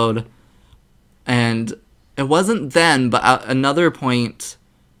episode. And it wasn't then, but at another point,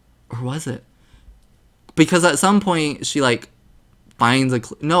 or was it? Because at some point she, like, finds a...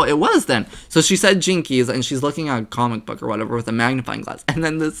 No, it was then. So she said Jinkies, and she's looking at a comic book or whatever with a magnifying glass. And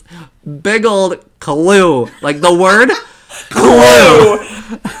then this big old clue, like the word clue,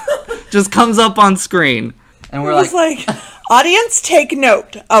 just comes up on screen. And we're like, audience, take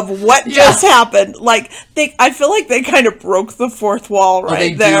note of what just happened. Like, I feel like they kind of broke the fourth wall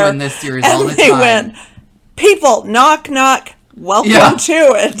right there. They do in this series all the time. They went, people, knock, knock, welcome to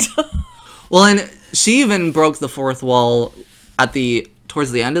it. Well, and she even broke the fourth wall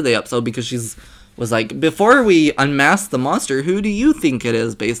towards the end of the episode because was like, before we unmask the monster, who do you think it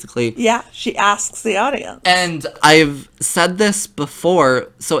is, basically? Yeah, she asks the audience. And I've said this before.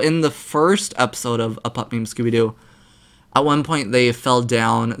 So in the first episode of A Pup Named Scooby-Doo, at one point they fell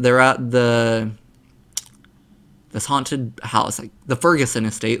down. They're at this haunted house, like the Ferguson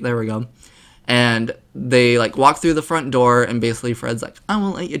estate. There we go. And they, like, walk through the front door, and basically Fred's like, I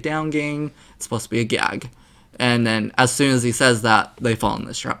won't let you down, gang. It's supposed to be a gag. And then as soon as he says that, they fall in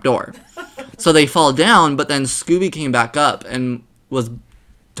this trap door. So they fall down, but then Scooby came back up and was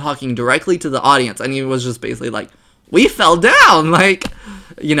talking directly to the audience. And he was just basically like, we fell down. Like,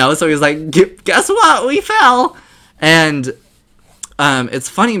 so he was like, guess what? We fell. And it's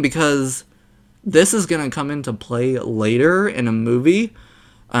funny because this is going to come into play later in a movie,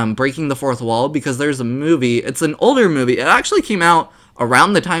 Breaking the Fourth Wall, because there's a movie. It's an older movie. It actually came out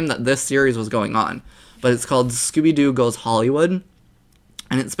around the time that this series was going on. But it's called Scooby-Doo Goes Hollywood.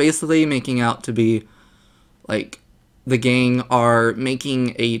 And it's basically making out to be, like, the gang are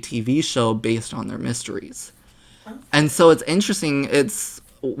making a TV show based on their mysteries. And so it's interesting.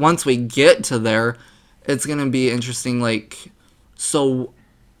 Once we get to there, it's going to be interesting, like, so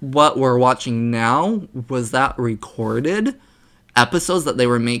what we're watching now, was that recorded episodes that they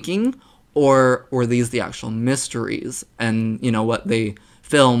were making? Or were these the actual mysteries? And, what they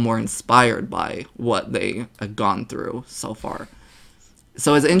film were inspired by what they had gone through so far.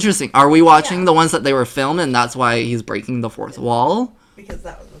 So it's interesting. Are we watching the ones that they were filmed, and that's why he's breaking the fourth wall? Because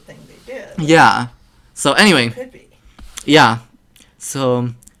that was the thing they did. Yeah. So anyway. Could be. Yeah.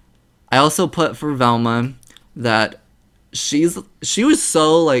 So I also put for Velma that she was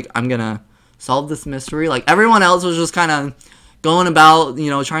so like, I'm gonna solve this mystery. Like everyone else was just kind of going about,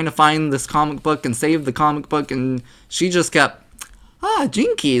 trying to find this comic book and save the comic book, and she just kept,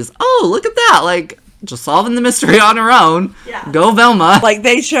 Jinkies. Oh, look at that. Like, just solving the mystery on her own. Yeah. Go Velma. Like,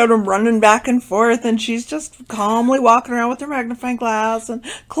 they showed him running back and forth, and she's just calmly walking around with her magnifying glass, and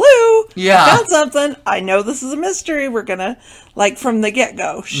clue! Yeah. I found something. I know this is a mystery. We're gonna, like, from the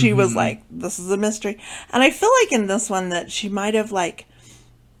get-go, she was like, this is a mystery. And I feel like in this one that she might have, like,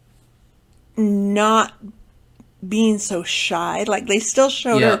 not being so shy. Like, they still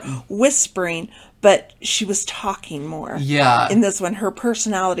showed her whispering, but she was talking more. Yeah. In this one, her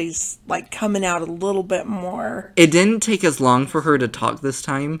personality's, like, coming out a little bit more. It didn't take as long for her to talk this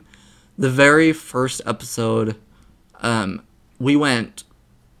time. The very first episode, we went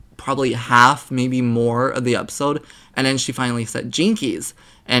probably half, maybe more of the episode, and then she finally said, Jinkies.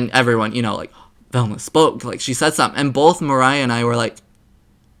 And everyone, like, Velma spoke. Like, she said something. And both Mariah and I were like,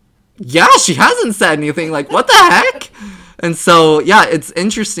 yeah, she hasn't said anything. Like, what the heck? And so, yeah, it's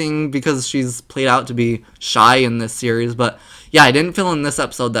interesting because she's played out to be shy in this series. But, yeah, I didn't feel in this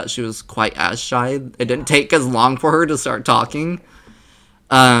episode that she was quite as shy. It didn't take as long for her to start talking.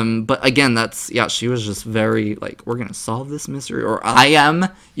 But, again, she was just very, like, we're going to solve this mystery. Or I am.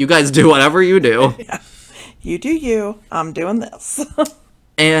 You guys do whatever you do. Yeah. You do you. I'm doing this.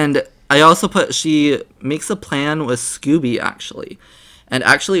 And I also put she makes a plan with Scooby, actually. And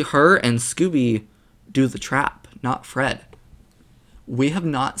actually, her and Scooby do the trap, not Fred. We have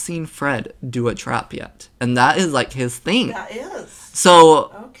not seen Fred do a trap yet. And that is, like, his thing. That is.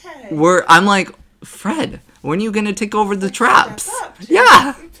 So, okay. I'm like, Fred, when are you going to take over the traps?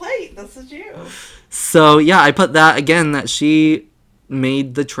 Yeah. Plate. This is you. So, yeah, I put that, again, that she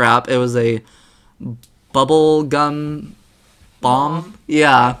made the trap. It was a bubble gum bomb.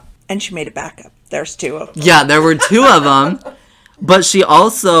 Yeah. And she made a backup. There's two of them. Yeah, there were two of them. But she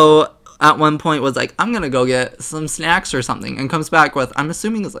also, at one point, was like, I'm going to go get some snacks or something. And comes back with, I'm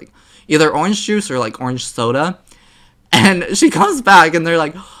assuming it's like either orange juice or like orange soda. And she comes back and they're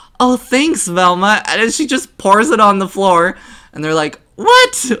like, oh, thanks, Velma. And then she just pours it on the floor. And they're like,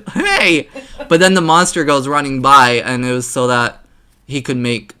 what? Hey. But then the monster goes running by. And it was so that he could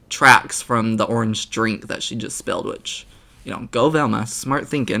make tracks from the orange drink that she just spilled. Which, go Velma. Smart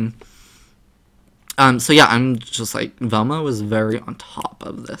thinking. So yeah, I'm just like, Velma was very on top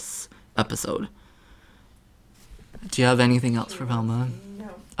of this episode. Do you have anything else for Velma? No.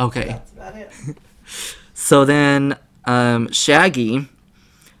 Okay. That's about it. So then, Shaggy.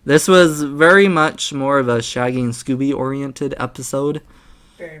 This was very much more of a Shaggy and Scooby oriented episode.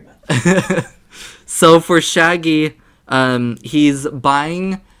 Very much. So for Shaggy, he's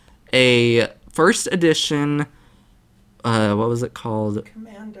buying a first edition, what was it called?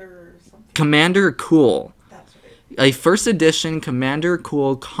 Commander Cool. That's right. A first edition Commander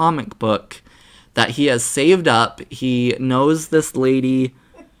Cool comic book that he has saved up. He knows this lady.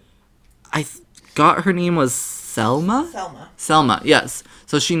 I got her name was Selma? Selma, yes.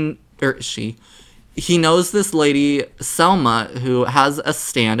 So he knows this lady, Selma, who has a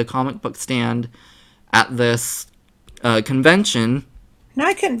comic book stand at this convention. Now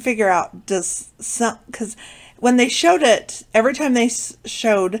I couldn't figure out, because when they showed it, every time they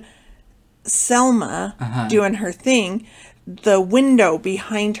showed Selma doing her thing, the window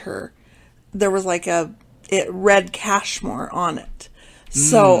behind her, there was like it read Cashmore on it.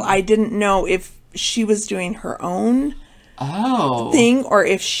 So I didn't know if she was doing her own thing or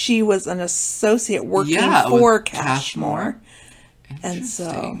if she was an associate working for Cashmore. And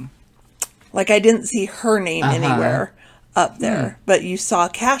so, like, I didn't see her name anywhere up there, but you saw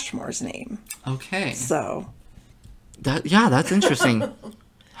Cashmore's name. Okay. So. That's interesting.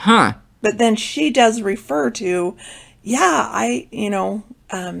 Huh. But then she does refer to, she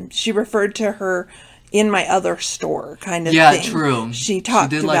referred to her in my other store kind of thing. Yeah, true. She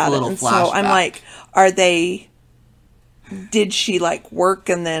talked did, about it. And flashback. so I'm like, did she like work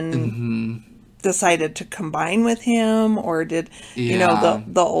and then decided to combine with him? Or did, the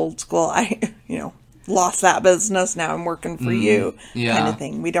old school, lost that business, now I'm working for you kind of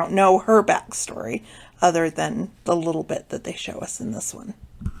thing. We don't know her backstory other than the little bit that they show us in this one.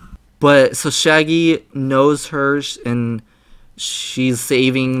 But so Shaggy knows her and she's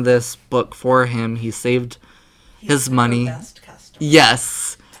saving this book for him. He saved his money. Best customer.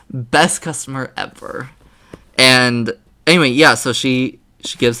 Yes. Best customer ever. And anyway, so she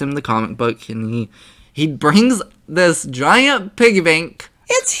she gives him the comic book, and he brings this giant piggy bank.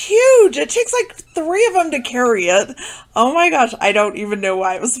 It's huge. It takes like 3 of them to carry it. Oh my gosh, I don't even know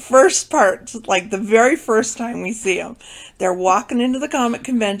why. It was the first part, like the very first time we see them. They're walking into the comic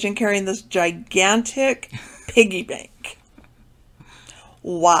convention carrying this gigantic piggy bank.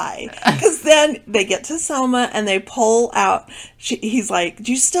 Why? Because then they get to Selma and they pull out. He's like,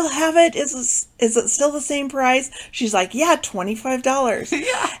 "Do you still have it? Is it still the same price?" She's like, "Yeah, $25."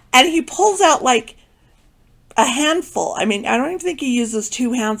 Yeah. And he pulls out like a handful. I mean, I don't even think he uses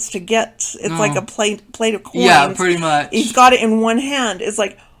 2 hands to get. It's like a plate of coins. Yeah, pretty much. He's got it in one hand. It's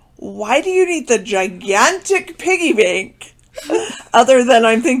like, why do you need the gigantic piggy bank? Other than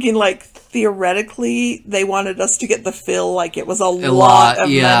I'm thinking like theoretically they wanted us to get the feel like it was a lot of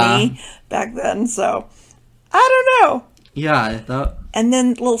money back then. So I don't know. Yeah, I thought. And then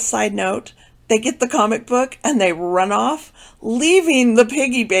little side note, they get the comic book and they run off, leaving the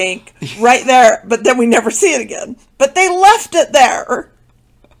piggy bank right there, but then we never see it again. But they left it there.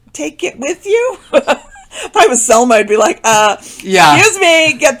 Take it with you? If I was Selma, I'd be like, excuse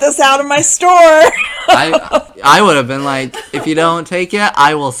me, get this out of my store. I would have been like, if you don't take it,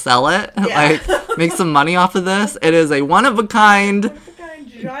 I will sell it. Yeah. Like, make some money off of this. It is a one-of-a-kind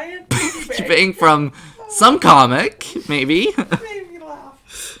giant piggy bank from some comic, maybe. Made me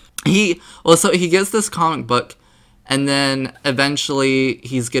laugh. So he gets this comic book, and then eventually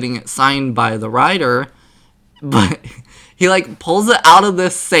he's getting it signed by the writer, but he like pulls it out of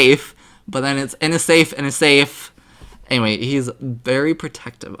this safe, but then it's in a safe. Anyway, he's very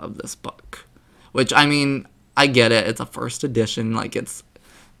protective of this book, which, I mean, I get it. It's a first edition. Like, it's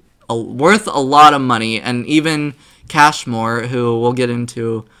worth a lot of money. And even Cashmore, who we'll get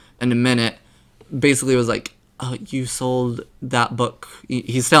into in a minute, basically was like, "Oh, you sold that book."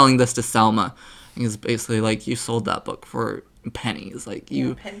 He's selling this to Selma. He's basically like, "You sold that book for pennies. Like,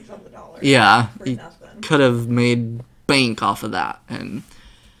 you pennies on the dollar. Yeah, you could have made bank off of that." And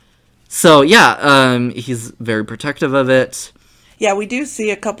so, he's very protective of it. Yeah, we do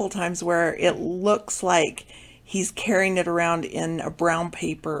see a couple times where it looks like he's carrying it around in a brown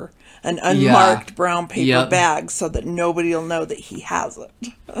paper, an unmarked brown paper bag, so that nobody will know that he has it.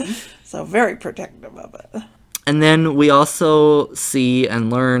 So very protective of it. And then we also see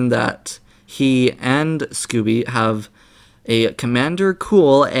and learn that he and Scooby have a Commander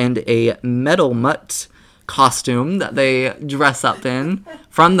Cool and a Metal Mutt costume that they dress up in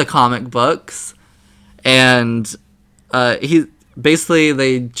from the comic books. And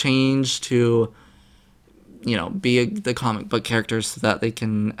they change to, be the comic book characters so that they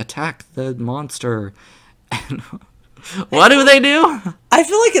can attack the monster. And what do they do? I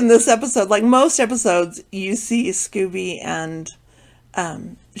feel like in this episode, like most episodes, you see Scooby and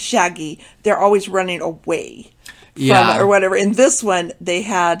Shaggy, they're always running away from it or whatever. In this one, they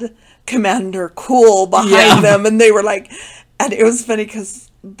had Commander Cool behind them, and they were like, and it was funny because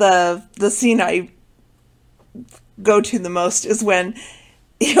the scene I go to the most is when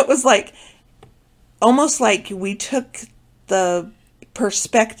it was like almost like we took the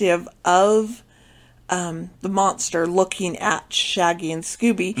perspective of the monster looking at Shaggy and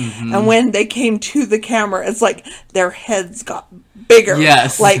Scooby, and when they came to the camera, it's like their heads got bigger.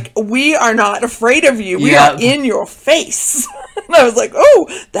 Yes, like, we are not afraid of you. We are in your face. And I was like,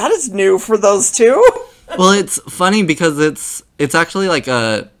 oh, that is new for those two. Well, it's funny because it's actually like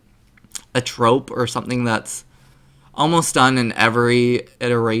a trope or something that's almost done in every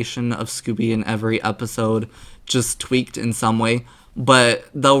iteration of Scooby in every episode, just tweaked in some way. But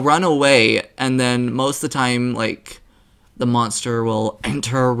they'll run away, and then most of the time, like, the monster will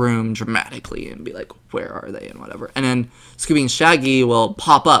enter a room dramatically and be like, "Where are they?" and whatever. And then Scooby and Shaggy will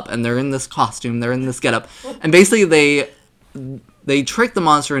pop up, and they're in this costume, they're in this getup, and basically they trick the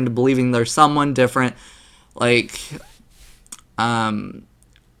monster into believing there's someone different. Like, one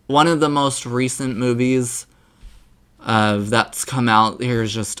of the most recent movies that's come out,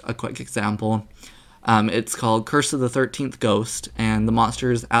 here's just a quick example. It's called Curse of the 13th Ghost, and the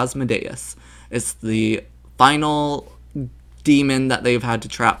monster is Asmodeus. It's the final demon that they've had to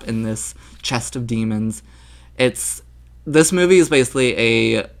trap in this chest of demons. This movie is basically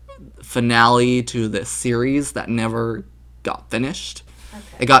a finale to this series that never got finished.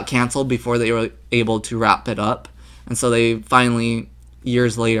 Okay. It got canceled before they were able to wrap it up, and so they finally,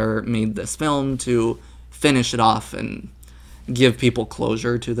 years later, made this film to finish it off and give people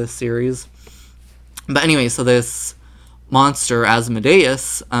closure to this series. But anyway, so this monster,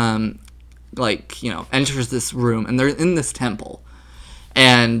 Asmodeus, enters this room, and they're in this temple.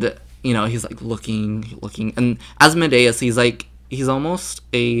 And, he's, like, looking. And Asmodeus, he's almost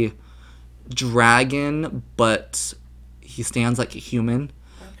a dragon, but he stands like a human.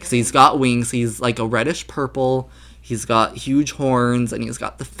 Because he's got wings. He's like a reddish purple. He's got huge horns, and he's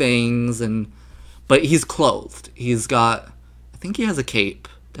got the fangs, but he's clothed. He's got, I think he has a cape.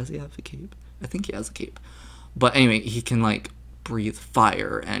 Does he have a cape? I think he has a cape. But anyway, he can like breathe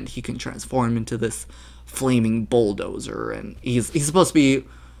fire, and he can transform into this flaming bulldozer, and he's supposed to be,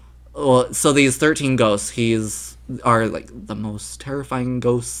 well, so these 13 ghosts, are like the most terrifying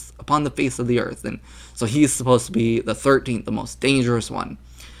ghosts upon the face of the earth, and so he's supposed to be the 13th, the most dangerous one.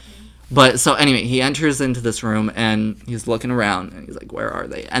 But so anyway, he enters into this room, and he's looking around, and he's like, where are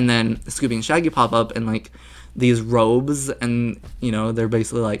they? And then Scooby and Shaggy pop up in like these robes, and they're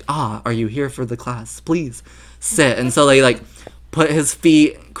basically like, are you here for the class? Please sit. And so they like put his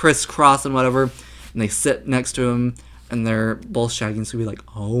feet crisscross and whatever, and they sit next to him, and they're both Shaggy and Scooby like,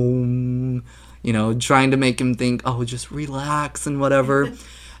 trying to make him think, just relax and whatever.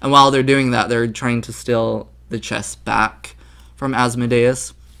 And while they're doing that, they're trying to steal the chest back from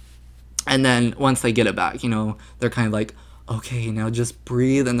Asmodeus. And then once they get it back, they're kind of like, okay, now just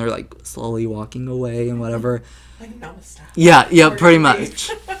breathe. And they're like slowly walking away and whatever. Like namaste. Yeah, pretty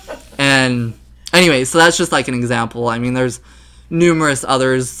much. And anyway, so that's just like an example. I mean, there's numerous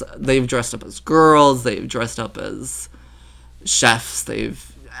others. They've dressed up as girls. They've dressed up as chefs. They've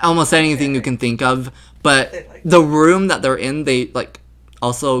almost anything you can think of. But the room that they're in, they like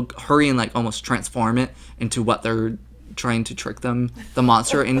also hurry and like almost transform it into what they're trying to trick the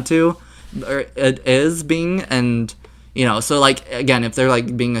monster into. It is being, and so like again, if they're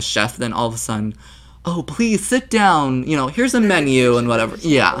like being a chef, then all of a sudden, please sit down, here's a menu and whatever.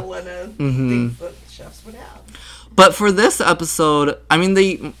 Yeah. Things that chefs would have. But for this episode, I mean,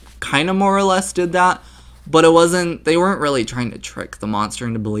 they kind of more or less did that, but they weren't really trying to trick the monster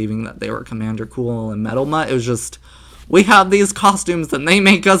into believing that they were Commander Cool and Metal Mutt. It was just, we have these costumes and they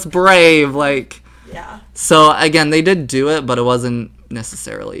make us brave, like. Yeah. So again, they did do it, but it wasn't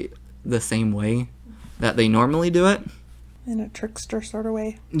necessarily the same way that they normally do it. In a trickster sort of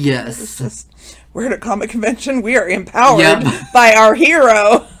way. Yes. It's just, we're at a comic convention. We are empowered by our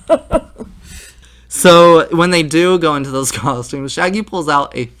hero. So when they do go into those costumes, Shaggy pulls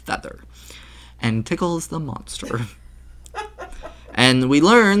out a feather and tickles the monster. And we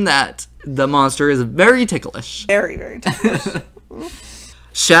learn that the monster is very ticklish. Very, very ticklish.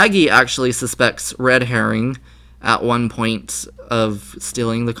 Shaggy actually suspects Red Herring at one point of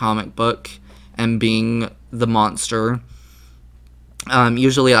stealing the comic book and being the monster.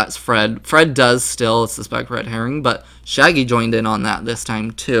 Usually that's Fred. Fred does still suspect Red Herring, but Shaggy joined in on that this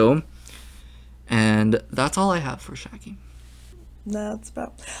time too. And that's all I have for Shaggy. That's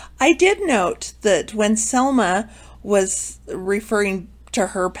about. I did note that when Selma was referring to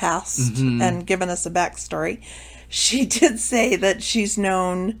her past and giving us a backstory, she did say that she's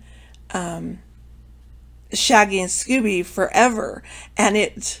known Shaggy and Scooby forever, and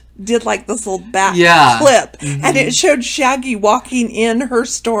it did like this little back clip, and it showed Shaggy walking in her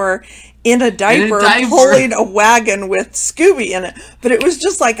store in a diaper, pulling a wagon with Scooby in it. But it was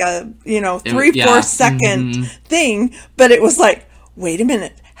just like a 3-4 second thing, but it was like, wait a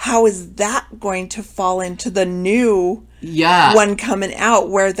minute, how is that going to fall into the new one coming out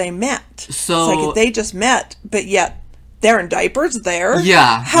where they met? So it's like if they just met, but yet they're in diapers there.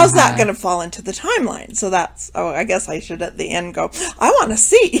 Yeah. How's that going to fall into the timeline? So that's, I guess I should at the end go, I want to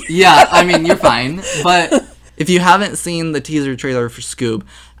see. Yeah, I mean, you're fine. But if you haven't seen the teaser trailer for Scoob,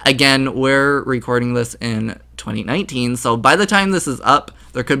 again, we're recording this in 2019. So by the time this is up,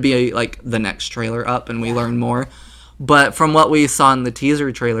 there could be the next trailer up and we learn more. But from what we saw in the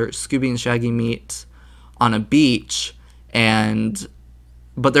teaser trailer, Scooby and Shaggy meet on a beach,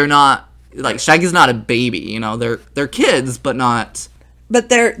 but they're not, Shaggy's not a baby, they're kids, but not. But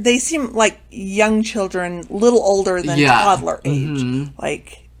they seem like young children, little older than toddler age.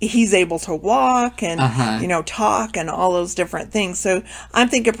 Like he's able to walk and talk and all those different things. So I'm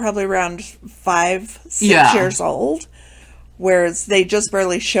thinking probably around 5-6 years old, whereas they just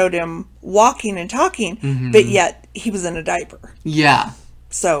barely showed him walking and talking, but yet he was in a diaper. Yeah.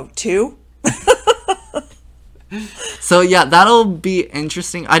 So 2. So yeah, that'll be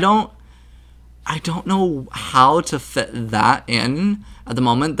interesting. I don't know how to fit that in at the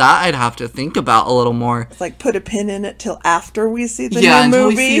moment. That I'd have to think about a little more. It's like put a pin in it till after we see the new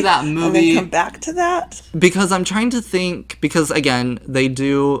movie. We see that movie. And then come back to that. Because I'm trying to think, because again, they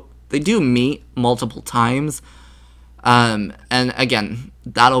do meet multiple times. And again,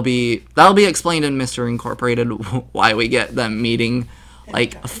 that'll be explained in Mr. Incorporated why we get them meeting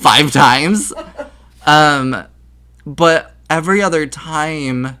 5 times. But every other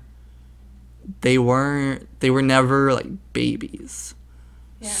time they were never babies.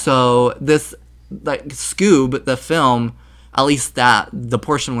 Yeah. So this like Scoob, the film, at least the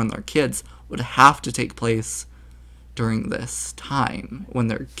portion when they're kids, would have to take place during this time when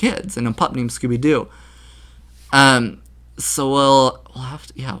they're kids in a pup named Scooby-Doo. So we'll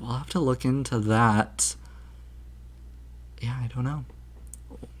have to look into that. Yeah, I don't know.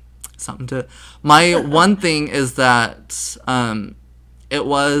 My one thing is that it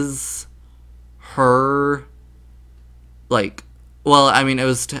was her, like, well, I mean, it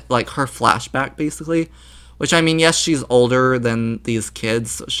was like her flashback basically, which, I mean, yes, she's older than these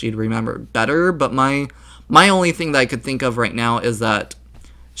kids, so she'd remember better, but my only thing that I could think of right now is that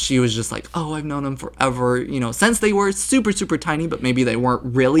she was just like, oh, I've known them forever, since they were super, super tiny, but maybe they weren't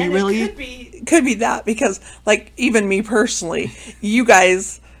really. It could be that, because, like, even me personally, you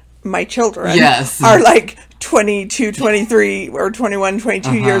guys, my children, yes, are like 22, 23, or 21,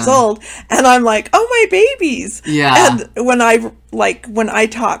 22 years old, and I'm like, oh, my babies. Yeah. And when I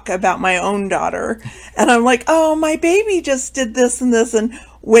talk about my own daughter, and I'm like, oh, my baby just did this and this, and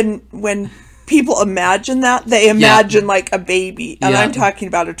when people imagine that, they imagine like a baby, and I'm talking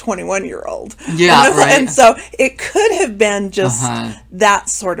about a 21-year-old. Yeah, right. And so it could have been just that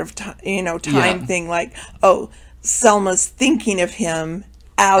sort of time thing, like, oh, Selma's thinking of him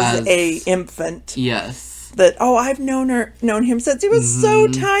as a infant. Yes. That, oh, I've known him since he was so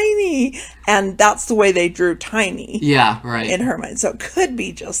tiny, and that's the way they drew tiny. Yeah, right. In her mind, so it could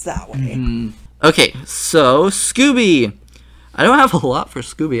be just that way. Mm-hmm. Okay, so Scooby. I don't have a lot for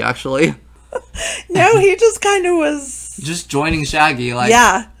Scooby, actually. No, he just kind of was just joining Shaggy, like,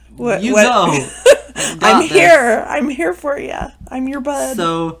 yeah. Go. I'm here for you. I'm your bud.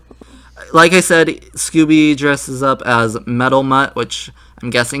 So, like I said, Scooby dresses up as Metal Mutt, which I'm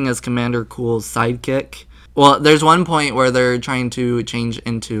guessing is Commander Cool's sidekick. Well, there's one point where they're trying to change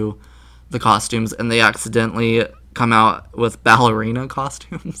into the costumes, and they accidentally come out with ballerina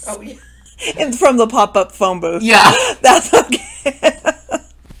costumes. Oh, yeah. And from the pop-up phone booth. Yeah. That's okay.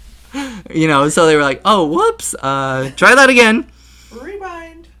 So they were like, oh, whoops, try that again.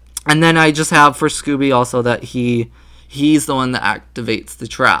 Rewind. And then I just have for Scooby also that he's the one that activates the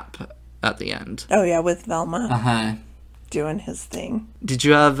trap at the end. Oh, yeah, with Velma. Doing his thing. Did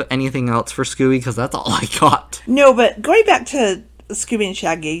you have anything else for Scooby? Because that's all I got. No, but going back to Scooby and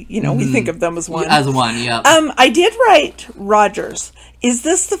Shaggy, we think of them as one. As one, yeah. I did write Rogers. Is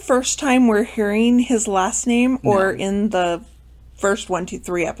this the first time we're hearing his last name, or in the first 1, 2,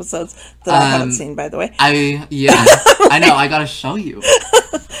 3 episodes that I haven't seen, by the way? I know, I gotta show you.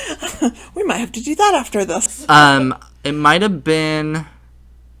 We might have to do that after this. It might have been,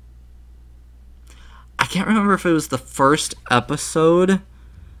 I can't remember if it was the first episode.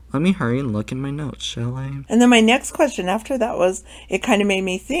 Let me hurry and look in my notes, shall I? And then my next question after that was, it kind of made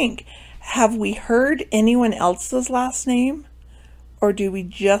me think, have we heard anyone else's last name? Or do we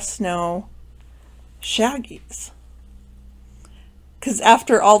just know Shaggy's? Because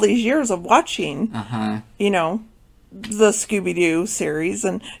after all these years of watching, the Scooby-Doo series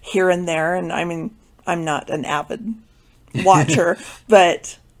and here and there, and I mean, I'm not an avid watcher,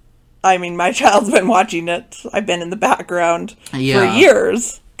 but I mean, my child's been watching it. I've been in the background for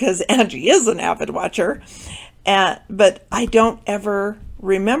years because Angie is an avid watcher. But I don't ever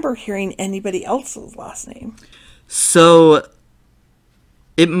remember hearing anybody else's last name. So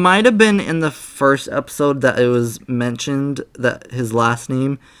it might have been in the first episode that it was mentioned that his last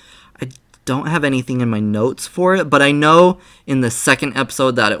name. I don't have anything in my notes for it, but I know in the second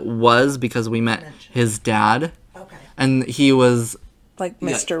episode that it was because we met his dad. Okay. And he was like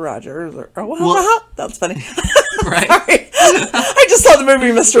Mr. Rogers. That's funny. Right. Sorry. I just saw the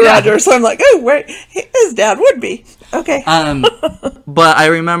movie Mr. Rogers, so I'm like, oh, wait, his dad would be. Okay. But I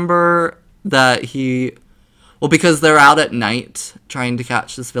remember that because they're out at night trying to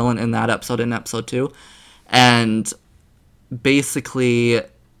catch this villain in that episode, in episode 2. And basically,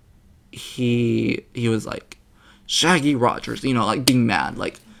 he was like, Shaggy Rogers, like being mad,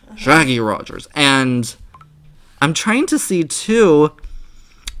 like, Shaggy Rogers. And I'm trying to see, too,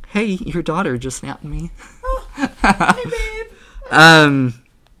 hey, your daughter just snapped me. Hey, babe.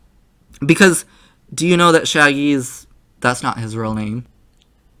 Because, do you know that that's not his real name?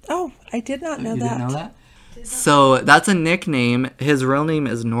 Oh, I did not know that. You didn't know that? So, that's a nickname. His real name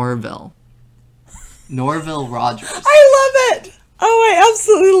is Norville. Norville Rogers. I love it! Oh, I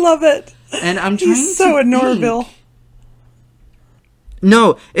absolutely love it. And I'm trying He's so in Norville.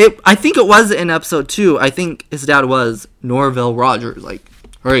 No, I think it was in episode 2. I think his dad was Norville Rogers, like,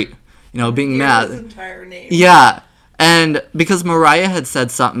 right, being mad. His entire name. Yeah, and because Mariah had said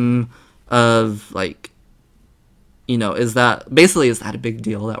something of, like, is that a big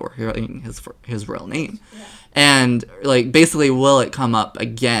deal that we're hearing his real name? Yeah. And, like, basically, will it come up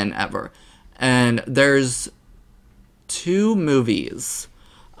again ever? And there's 2 movies,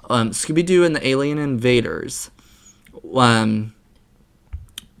 Scooby-Doo and the Alien Invaders.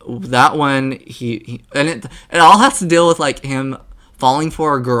 That one, he and it all has to deal with like him falling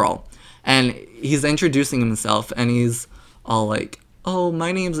for a girl, and he's introducing himself, and he's all like, "Oh,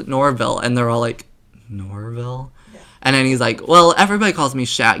 my name's Norville," and they're all like, "Norville," and then he's like, "Well, everybody calls me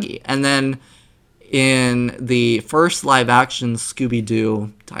Shaggy," and then in the first live action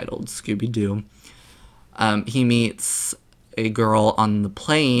Scooby-Doo, titled Scooby-Doo, he meets a girl on the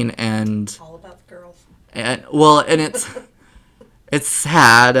plane, and all about the girls. And it's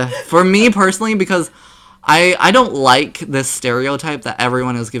sad for me personally, because I don't like this stereotype that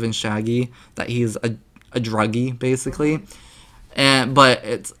everyone has given Shaggy, that he's a druggie basically, but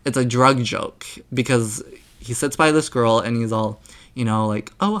it's a drug joke, because he sits by this girl and he's all,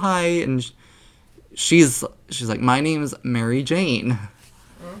 like, "Oh, hi," and she's like, "My name's Mary Jane."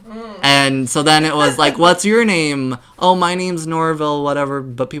 And so then it was like, "What's your name?" "Oh, my name's Norville, whatever,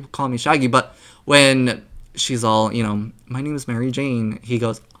 but people call me Shaggy." But when she's all, "My name is Mary Jane," he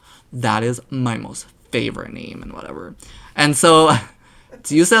goes, "That is my most favorite name," and whatever. And so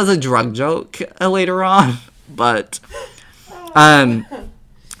it's used as a drug joke later on. But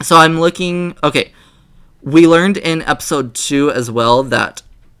so I'm looking. Okay, we learned in episode 2 as well that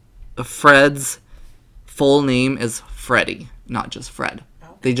Fred's full name is Freddy, not just Fred.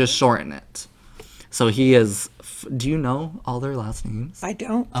 They just shorten it. So he is. Do you know all their last names? I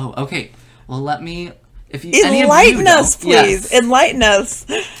don't. Oh, okay. Well, let me. If you enlighten us, please. Yes. Enlighten us.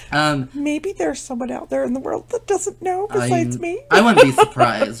 Maybe there's someone out there in the world that doesn't know besides me. I wouldn't be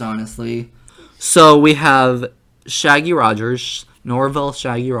surprised, honestly. So we have Shaggy Rogers, Norville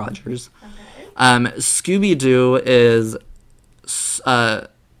Shaggy Rogers. Okay. Scooby-Doo is, well,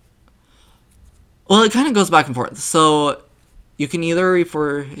 it kind of goes back and forth. So you can either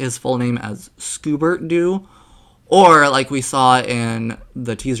refer his full name as Scoobert Doo, or like we saw in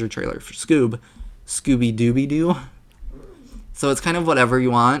the teaser trailer for Scoob, Scooby-Dooby-Doo. So it's kind of whatever you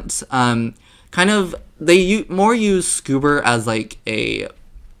want. They more use Scoober as like a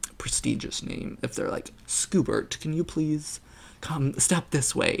prestigious name. If they're like, "Scoobert, can you please come step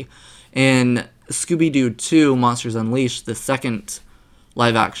this way?" In Scooby-Doo 2, Monsters Unleashed, the second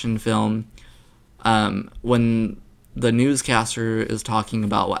live action film, when the newscaster is talking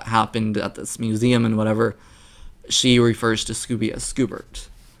about what happened at this museum and whatever, she refers to Scooby as Scoobert.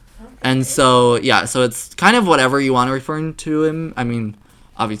 Okay. And so, so it's kind of whatever you want to refer to him. I mean,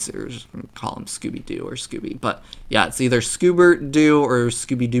 obviously, we're just going to call him Scooby-Doo or Scooby. But, it's either Scoobert-Doo or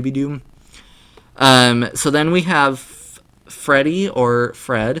Scooby-Dooby-Doo. So then we have Freddy or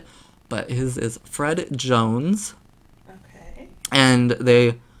Fred, but his is Fred Jones. Okay. And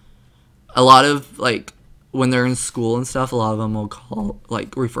a lot of, like, when they're in school and stuff, a lot of them will call,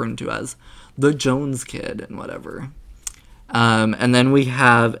 like, referring to as the Jones Kid and whatever. And then we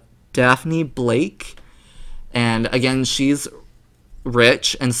have Daphne Blake, and again, she's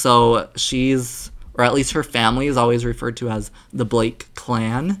rich, and so or at least her family is always referred to as the Blake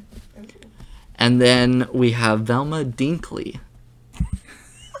clan. And then we have Velma Dinkley.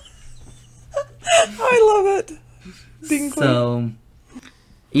 I love it. Dinkley.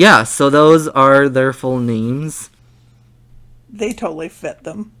 So those are their full names. They totally fit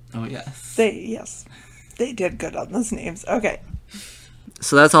them. Oh, yes. They did good on those names. Okay.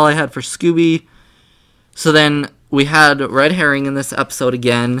 So that's all I had for Scooby. So then we had Red Herring in this episode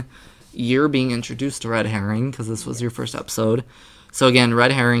again. You're being introduced to Red Herring because this was your first episode. So again,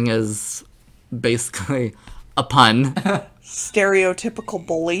 Red Herring is basically a pun. Stereotypical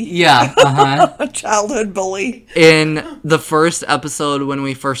bully. Yeah, A childhood bully. In the first episode, when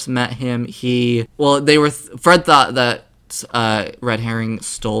we first met him, Fred thought that Red Herring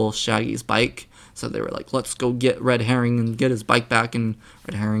stole Shaggy's bike. So they were like, "Let's go get Red Herring and get his bike back." And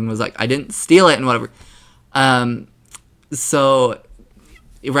Red Herring was like, "I didn't steal it," and whatever. So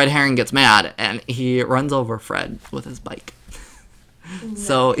Red Herring gets mad and he runs over Fred with his bike. Nice.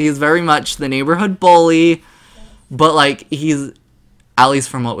 So he's very much the neighborhood bully, but like he's, at least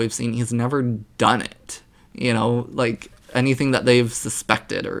from what we've seen, he's never done it. Like anything that they've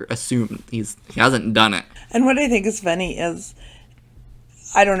suspected or assumed, he hasn't done it. And what I think is funny is,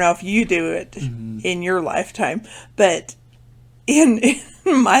 I don't know if you do it in your lifetime, but in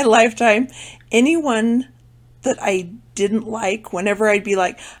my lifetime, anyone that I didn't like, whenever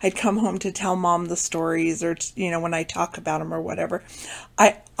I'd come home to tell mom the stories, or, when I talk about them or whatever,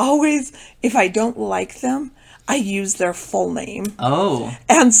 I always, if I don't like them, I use their full name. Oh.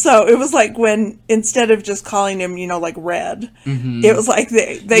 And so it was like when, instead of just calling him, like Red, it was like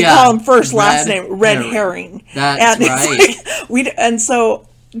they call him last name, Red Herring. That's and right. And so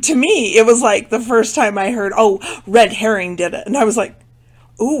to me, it was like the first time I heard, oh, Red Herring did it. And I was like,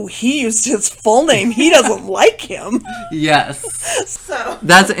 ooh, he used his full name. He doesn't like him. Yes. So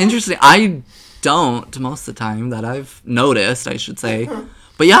That's interesting. I don't most of the time that I've noticed, I should say.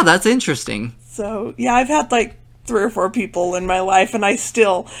 But yeah, that's interesting. So, yeah, I've had like 3 or 4 people in my life, and I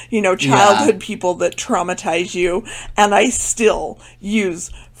still, childhood people that traumatize you, and I still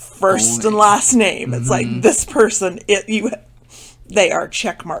use first and last name. It's like this person, they are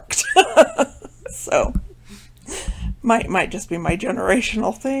checkmarked. So, might just be my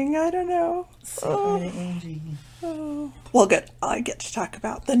generational thing. I don't know. Well, good. I get to talk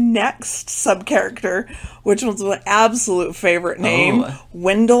about the next sub-character, which was my absolute favorite name,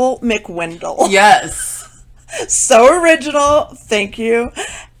 Wendell McWendell. Yes. So original. Thank you.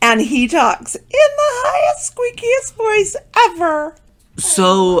 And he talks in the highest, squeakiest voice ever.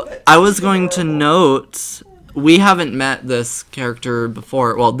 So, I was going to note, we haven't met this character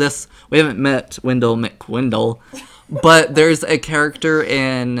before. Well, we haven't met Wendell McWendell, but there's a character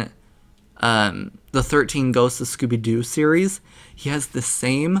in the 13 Ghosts of Scooby-Doo series. He has the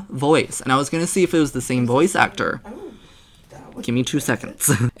same voice. And I was going to see if it was the same voice actor. Give me 2 seconds.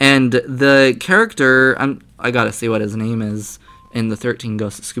 And the character, I gotta see what his name is in the 13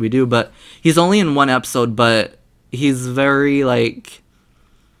 Ghosts of Scooby-Doo, but he's only in 1 episode, but he's very, like,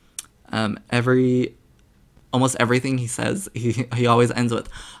 almost everything he says, he always ends with,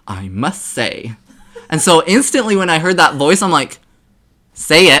 I must say. And so instantly when I heard that voice, I'm like,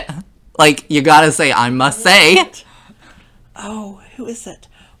 say it. Like, you gotta say, I must say. Oh, who is it?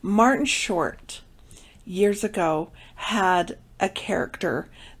 Martin Short, years ago, had a character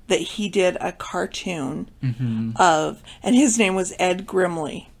that he did a cartoon of, and his name was Ed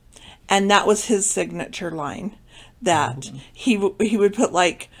Grimley. And that was his signature line, that he would put,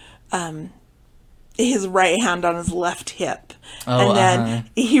 like, his right hand on his left hip. And then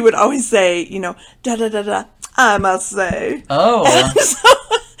he would always say, da-da-da-da, I must say. Oh. And so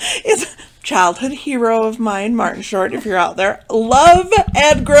it's childhood hero of mine, Martin Short, if you're out there. Love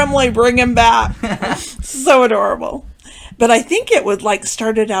Ed Grimley, bring him back. So adorable. But I think it was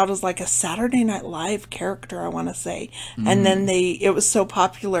started out as like a Saturday Night Live character, I want to say. And then it was so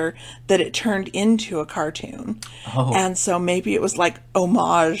popular that it turned into a cartoon. Oh. And so maybe it was like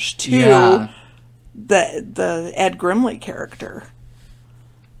homage to the Ed Grimley character.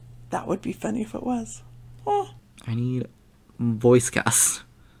 That would be funny if it was. Oh. I need voice cast.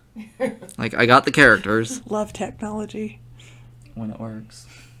 I got the characters. Love technology. When it works.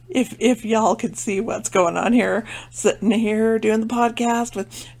 If y'all could see what's going on here, sitting here doing the podcast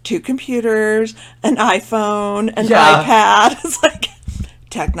with 2 computers, an iPhone, an iPad. It's like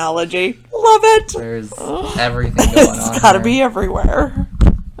technology. Love it. There's everything going on. It's got to be everywhere.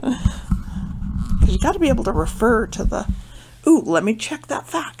 You got to be able to refer to the, ooh, let me check that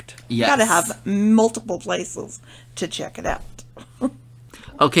fact. Yes. You got to have multiple places to check it out.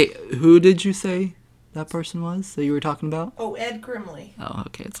 Okay, who did you say that person was that you were talking about? Oh, Ed Grimley. Oh,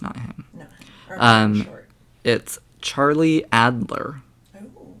 okay, it's not him. No. Short. It's Charlie Adler.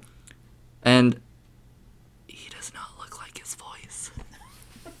 Oh. And he does not look like his voice.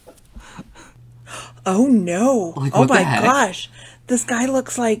 Oh, no. Oh, my gosh. This guy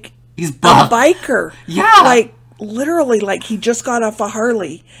looks like he's buff. A biker. Yeah. Literally, he just got off a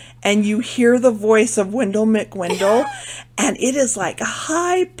Harley, and you hear the voice of Wendell McWendell, and it is like a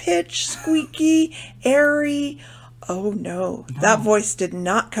high-pitched, squeaky, airy. Oh, no. That voice did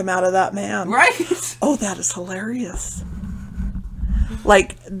not come out of that man. Right. Oh, that is hilarious.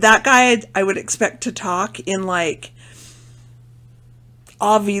 That guy, I would expect to talk in,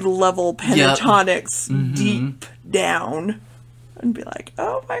 Avi-level pentatonics deep down, and be like,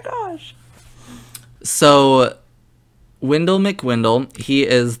 oh, my gosh. So, Wendell McWendell, he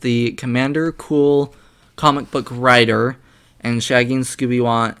is the Commander Cool comic book writer, and Shaggy and Scooby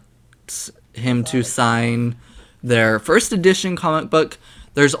want him to sign their first edition comic book.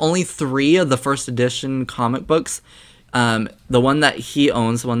 There's only 3 of the first edition comic books. The one that he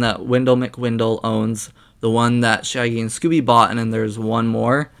owns, the one that Wendell McWendell owns, the one that Shaggy and Scooby bought, and then there's one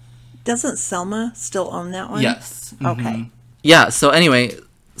more. Doesn't Selma still own that one? Yes. Mm-hmm. Okay. Yeah, so anyway,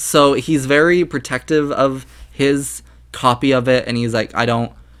 so he's very protective of his copy of it, and he's like,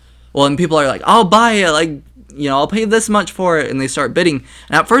 and people are like, I'll buy it, I'll pay this much for it, and they start bidding,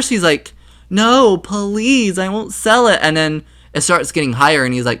 and at first he's like, no, please, I won't sell it, and then it starts getting higher,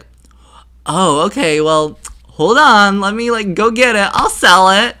 and he's like, oh, okay, well, hold on, let me, go get it, I'll sell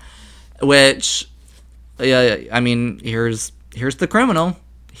it, which, here's the criminal.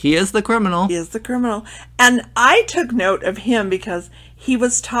 He is the criminal. He is the criminal, and I took note of him because he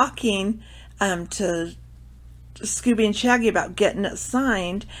was talking to Scooby and Shaggy about getting it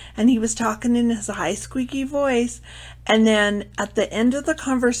signed, and he was talking in his high squeaky voice, and then at the end of the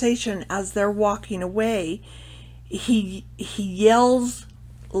conversation, as they're walking away, he yells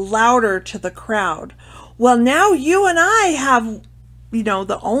louder to the crowd, "Well, now you and I have,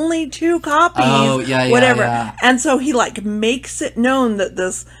 the only 2 copies, whatever." Yeah. And so he like makes it known that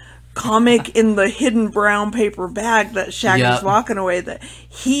this comic in the hidden brown paper bag that Shaggy's walking away, that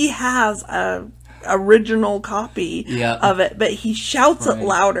he has a original copy of it, but he shouts it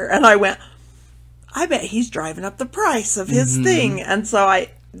louder, and I went, I bet he's driving up the price of his thing. And so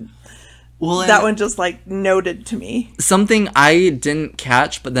that one just like noted to me. Something I didn't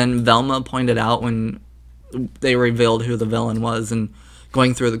catch, but then Velma pointed out when they revealed who the villain was and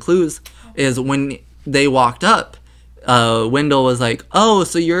going through the clues, is when they walked up, Wendell was like, "Oh,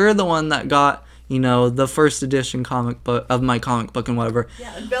 so you're the one that got, the first edition comic book of my comic book and whatever."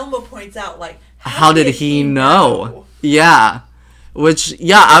 Yeah, and Velma points out, like, how did he know? Yeah. Which,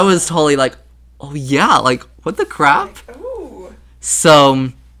 I was totally like, oh yeah, like, what the crap? Like, ooh. So,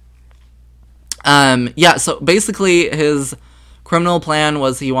 so basically his criminal plan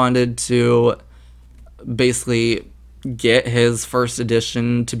was he wanted to basically get his first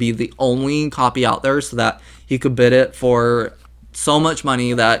edition to be the only copy out there so that he could bid it for so much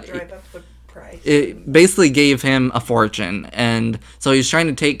money that drive up the price. It basically gave him a fortune. And so he's trying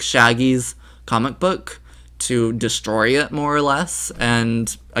to take Shaggy's comic book to destroy it, more or less,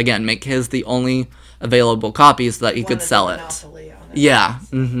 and again make his the only available copy so that he could sell it. Yeah.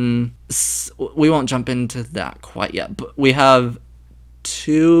 So we won't jump into that quite yet, but we have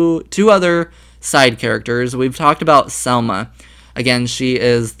two other side characters. We've talked about Selma. Again, she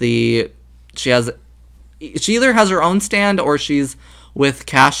either has her own stand or she's with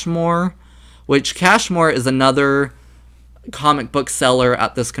Cashmore, which Cashmore is another comic book seller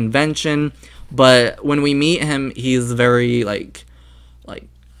at this convention. But when we meet him, he's very like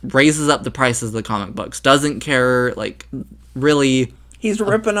raises up the prices of the comic books. Doesn't care, like, really. He's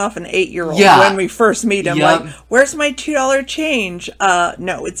ripping off an 8-year-old when we first meet him. Like, where's my $2 change?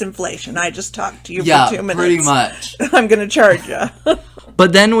 No, it's inflation. I just talked to you for 2 minutes. Pretty much. I'm going to charge you.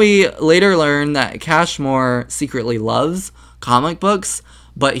 But then we later learn that Cashmore secretly loves comic books,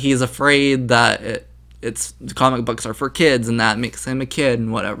 but he's afraid that the comic books are for kids, and that makes him a kid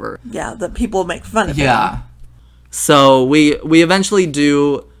and whatever. Yeah, that people make fun of him. Yeah. So we eventually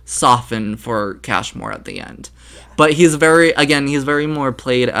do soften for Cashmore at the end. Yeah. But he's very more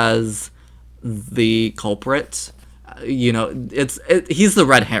played as the culprit. He's the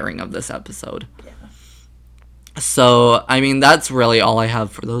red herring of this episode. Yeah. So, I mean, that's really all I have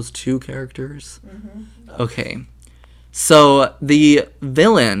for those 2 characters. Mm-hmm. Okay. So, the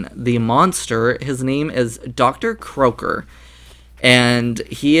villain, the monster, his name is Dr. Croaker. And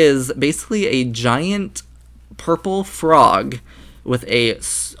he is basically a giant purple frog with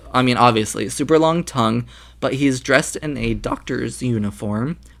obviously, super long tongue, but he's dressed in a doctor's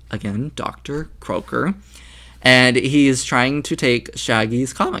uniform. Again, Dr. Croaker. And he's trying to take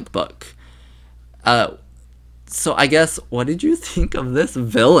Shaggy's comic book. So I guess, what did you think of this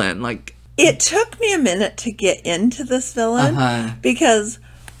villain? Like, it took me a minute to get into this villain because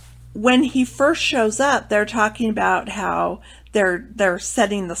when he first shows up, they're talking about how they're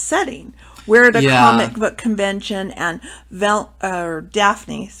setting the setting. We're at a comic book convention, and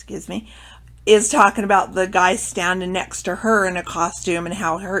Daphne, is talking about the guy standing next to her in a costume and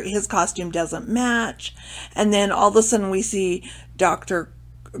how his costume doesn't match. And then all of a sudden we see Dr.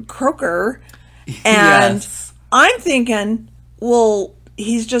 Croaker, and I'm thinking, well,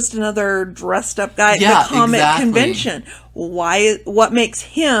 he's just another dressed up guy at the comic convention. What makes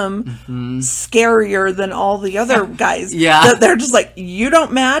him scarier than all the other guys? That they're just like, you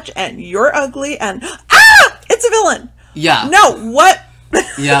don't match and you're ugly and it's a villain. Yeah. No, what?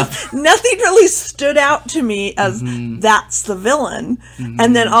 Yeah. Nothing really stood out to me as that's the villain.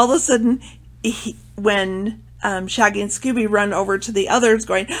 And then all of a sudden, when Shaggy and Scooby run over to the others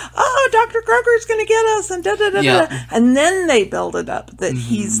going, oh, Dr. Croaker's going to get us, and da-da-da-da. And then they build it up that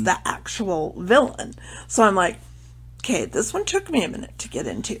he's the actual villain. So I'm like, okay, this one took me a minute to get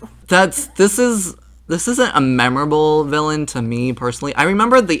into. This isn't a memorable villain to me personally. I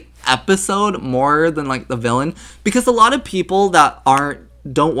remember the episode more than like the villain, because a lot of people that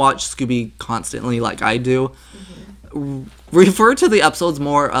don't watch Scooby constantly like I do refer to the episodes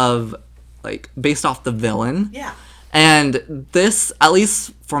more of like based off the villain. Yeah. And this, at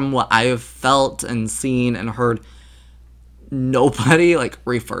least from what I have felt and seen and heard, nobody like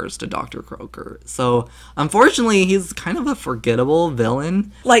refers to Dr. Croaker. So unfortunately, he's kind of a forgettable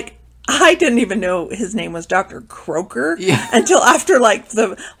villain. Like, I didn't even know his name was Dr. Croker until after I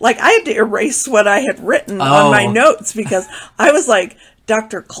had to erase what I had written on my notes because I was like,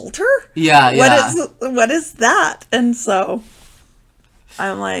 Dr. Coulter? Yeah. What is that? And so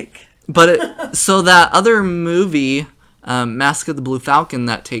I'm like, so that other movie, Mask of the Blue Falcon,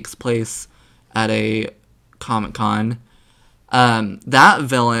 that takes place at a Comic-Con, that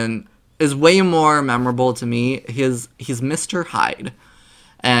villain is way more memorable to me. He's Mr. Hyde.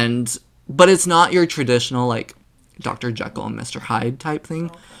 But it's not your traditional, like, Dr. Jekyll and Mr. Hyde type thing.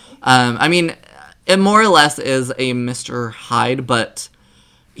 Okay. I mean, it more or less is a Mr. Hyde, but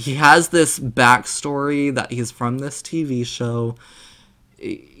he has this backstory that he's from this TV show.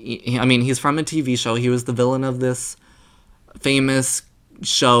 He's from a TV show. He was the villain of this famous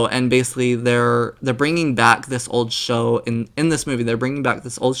show, and basically they're bringing back this old show. In this movie, they're bringing back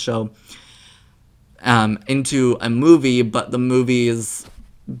this old show into a movie, but the movie is...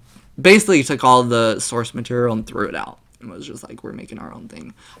 basically took all the source material and threw it out. It was just like, we're making our own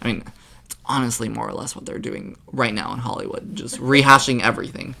thing. I mean, it's honestly more or less what they're doing right now in Hollywood, just rehashing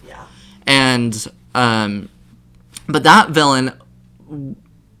everything. Yeah. And, but that villain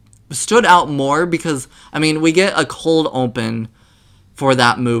stood out more because, I mean, we get a cold open for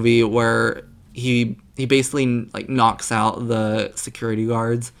that movie where he basically, like, knocks out the security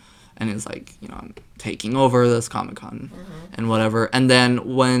guards and is like, I'm taking over this Comic-Con and whatever. And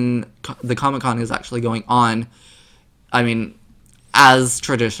then when the Comic-Con is actually going on, I mean, as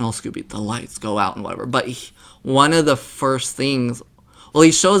traditional Scooby, the lights go out and whatever. But one of the first things,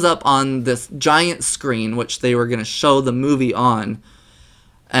 he shows up on this giant screen, which they were going to show the movie on.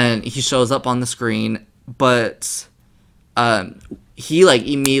 And he shows up on the screen, but he, like,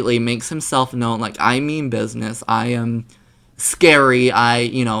 immediately makes himself known, like, I mean business, I am scary,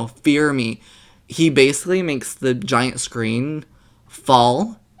 fear me. He basically makes the giant screen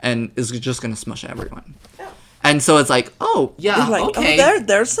fall and is just going to smush everyone. Yeah. And so it's like, okay.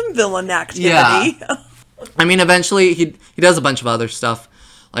 There's some villain activity. Yeah. I mean, eventually he does a bunch of other stuff.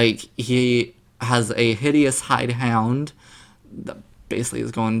 Like, he has a hideous hidehound that basically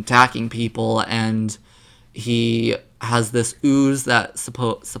is going attacking people, and he has this ooze that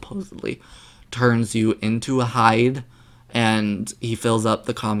supposedly turns you into a Hyde, and he fills up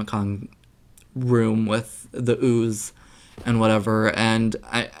the Comic-Con room with the ooze and whatever, and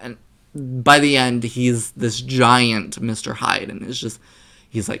by the end he's this giant Mr. Hyde, and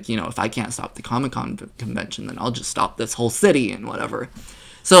he's like, if I can't stop the Comic-Con convention, then I'll just stop this whole city and whatever.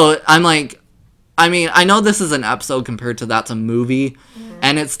 So I'm like, I mean, I know this is an episode compared to that's a movie,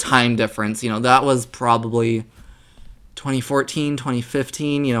 and it's time difference, that was probably 2014,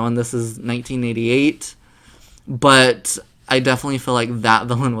 2015, and this is 1988, but I definitely feel like that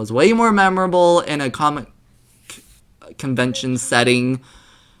villain was way more memorable in a comic convention setting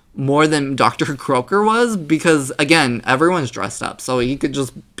more than Dr. Croker was, because, again, everyone's dressed up, so he could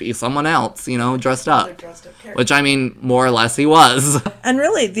just be someone else, dressed up. Which, I mean, more or less he was. And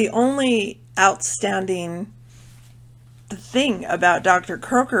really, the only outstanding thing about Dr.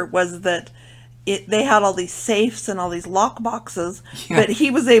 Croker was that they had all these safes and all these lock boxes, but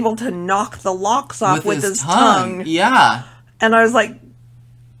he was able to knock the locks off with his tongue. Yeah. And I was like,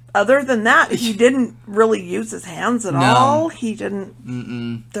 other than that, he didn't really use his hands at all. He didn't.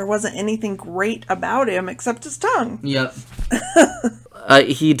 Mm-mm. There wasn't anything great about him except his tongue. Yep.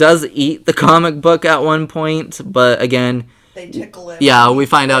 He does eat the comic book at one point, but again, they tickle him. Yeah, we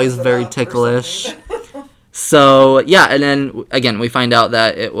find out he's very ticklish. So, yeah, and then, again, we find out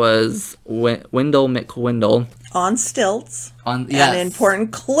that it was Wendell McWendell. On stilts. Yes. An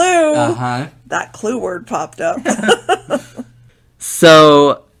important clue. Uh-huh. That clue word popped up.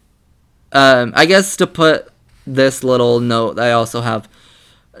 So, I guess to put this little note that I also have,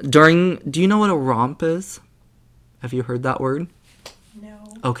 do you know what a romp is? Have you heard that word? No.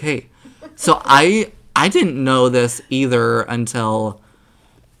 Okay. So, I didn't know this either until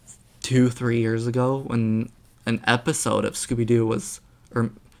 2-3 years ago when an episode of Scooby-Doo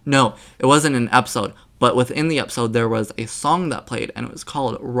no, it wasn't an episode, but within the episode there was a song that played, and it was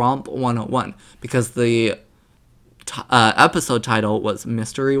called Romp 101, because the episode title was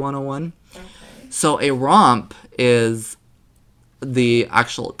Mystery 101. Okay. So a romp is the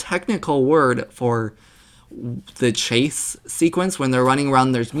actual technical word for the chase sequence when they're running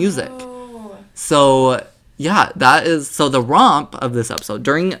around, there's music. Oh. So... yeah, so the romp of this episode,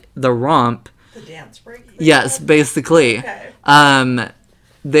 during the romp... the dance break? Yes, basically. Okay.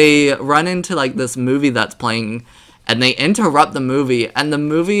 They run into, like, this movie that's playing, and they interrupt the movie, and the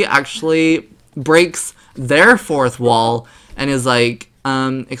movie actually breaks their fourth wall, and is like,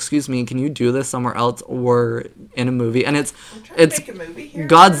 excuse me, can you do this somewhere else or in a movie? And it's make a movie here.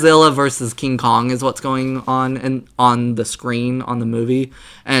 Godzilla versus King Kong is what's going on and on the screen on the movie,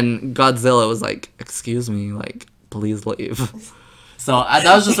 and Godzilla was like, excuse me, like, please leave. So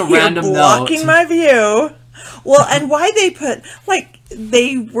that was just a random You're blocking my view. Well, and why they put, like,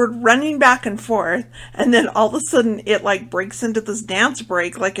 they were running back and forth, and then all of a sudden it, like, breaks into this dance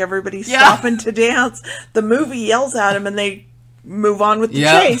break, like everybody's stopping to dance. The movie yells at him, and they move on with the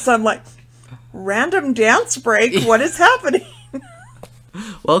chase. I'm like, random dance break? What is happening?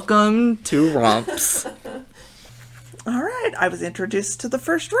 Welcome to Romps. All right, I was introduced to the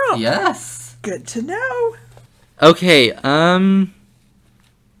first romp. Yes. Good to know. Okay, I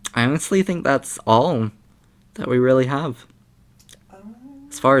honestly think that's all that we really have.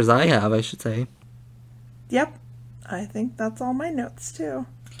 As far as I have, I should say. Yep. I think that's all my notes, too.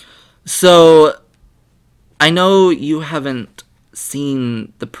 So, I know you haven't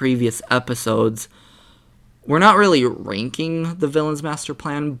seen the previous episodes. We're not really ranking the villain's master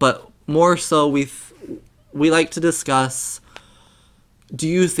plan, but more so we like to discuss, do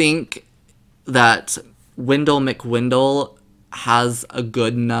you think that Wendell McWendell has a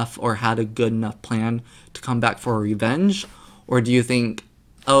good enough or had a good enough plan to come back for revenge? Or do you think,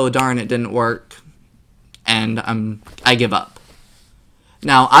 oh darn, it didn't work and I give up?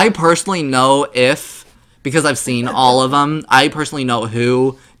 Now, I personally know because I've seen all of them, I personally know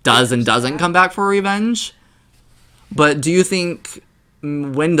who does and doesn't come back for revenge. But do you think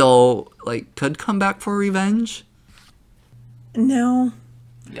Wendell, like, could come back for revenge? No.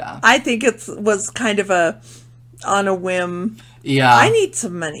 Yeah. I think it was kind of on a whim. Yeah. I need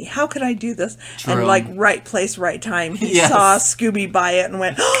some money. How could I do this? True. And, like, right place, right time. He saw Scooby buy it and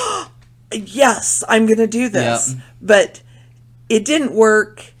went, oh, yes, I'm going to do this. Yep. But it didn't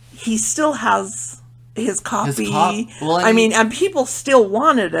work. He still has his copy. And people still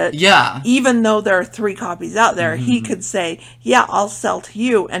wanted it. Yeah. Even though there are 3 copies out there, he could say, yeah, I'll sell to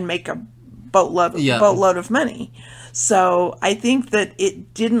you and make a boatload of money. So I think that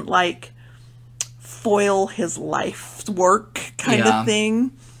it didn't, like, foil his life's work kind of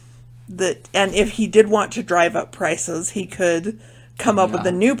thing. And if he did want to drive up prices, he could come up with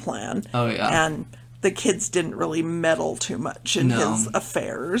a new plan. Oh, yeah. And the kids didn't really meddle too much in his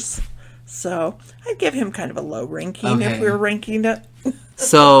affairs. So I'd give him kind of a low ranking if we were ranking it.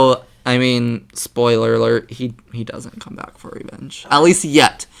 So, I mean, spoiler alert, he doesn't come back for revenge. At least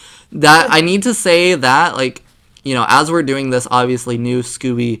yet. That I need to say that, like, you know, as we're doing this, obviously new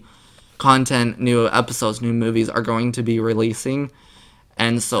Scooby content, new episodes, new movies are going to be releasing.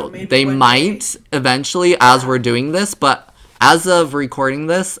 And so they might eventually as we're doing this, but as of recording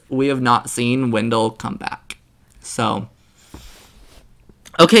this, we have not seen Wendell come back. So,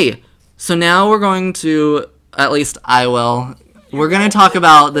 okay. So now we're going to, at least I will, we're going to talk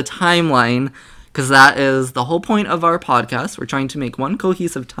about the timeline, because that is the whole point of our podcast. We're trying to make one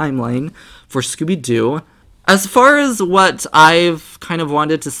cohesive timeline for Scooby-Doo. As far as what I've kind of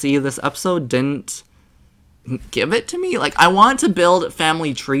wanted to see, this episode didn't give it to me. Like, I want to build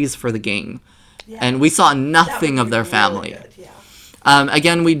family trees for the gang, and we saw nothing of their family. Really good,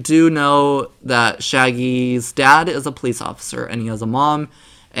 again, we do know that Shaggy's dad is a police officer, and he has a mom,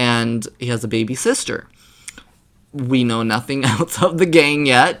 and he has a baby sister. We know nothing else of the gang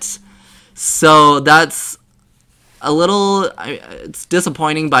yet. So that's a little... it's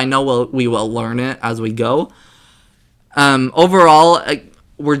disappointing, but I know we will learn it as we go. Overall,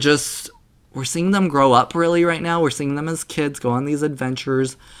 we're seeing them grow up really right now. We're seeing them as kids go on these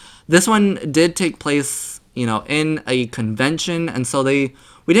adventures. This one did take place, you know, in a convention, and so we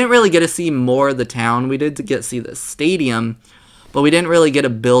didn't really get to see more of the town. We did get to see the stadium, but we didn't really get to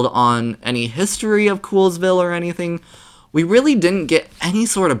build on any history of Coolsville or anything. We really didn't get any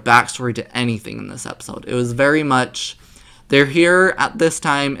sort of backstory to anything in this episode. It was very much, they're here at this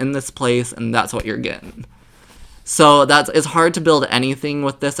time in this place, and that's what you're getting. So it's hard to build anything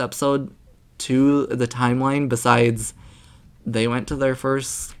with this episode to the timeline besides they went to their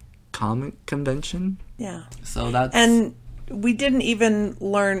first comic convention. Yeah. So that's... And we didn't even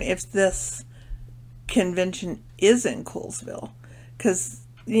learn if this convention is in Coolsville. Because,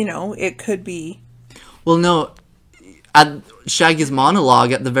 you know, it could be... Well, no... At Shaggy's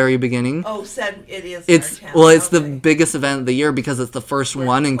monologue at the very beginning... Oh, said it is it's our town. Well, it's the biggest event of the year because it's the first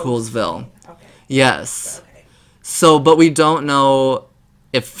one in Coolsville. Okay. Yes. Okay. So, but we don't know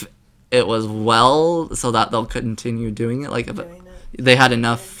if it was so that they'll continue doing it. Like, if they had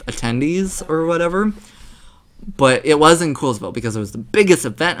enough attendees or whatever. But it was in Coolsville because it was the biggest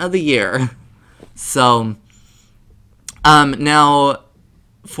event of the year. So... now,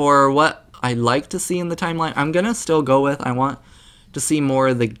 for what I'd like to see in the timeline, I'm going to still go with, I want to see more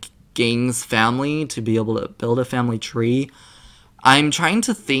of the Gangs family, to be able to build a family tree. I'm trying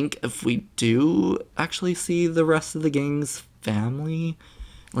to think if we do actually see the rest of the Gangs family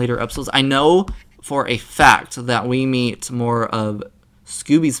later episodes. I know for a fact that we meet more of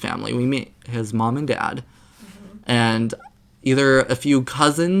Scooby's family. We meet his mom and dad, and either a few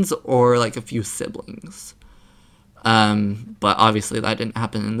cousins or like a few siblings. But obviously that didn't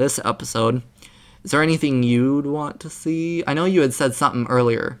happen in this episode. Is there anything you'd want to see? I know you had said something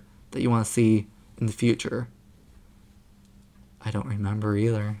earlier that you want to see in the future. I don't remember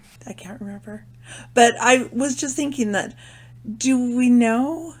either. I can't remember. But I was just thinking that, do we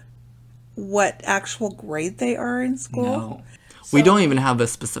know what actual grade they are in school? No. We don't even have a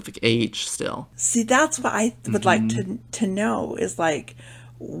specific age still. See, that's what I would like to know is like,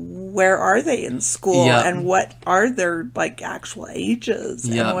 where are they in school and what are their like actual ages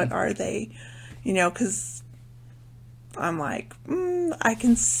and what are they, because I'm like, I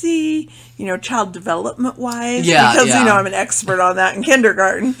can see, child development wise, because, I'm an expert on that in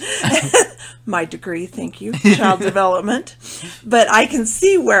kindergarten. My degree, thank you, child development. But I can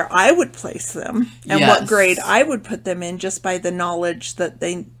see where I would place them and what grade I would put them in just by the knowledge that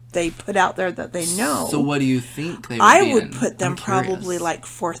they put out there that they know. So what do you think they would I would put them probably like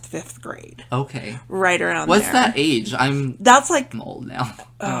 4th, 5th grade. Okay. Right around What's there. that age? I'm old now.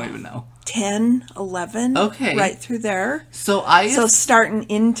 I don't even know. 10, 11. Okay. Right through there. So starting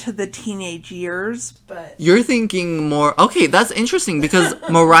into the teenage years, but you're thinking more. Okay, that's interesting because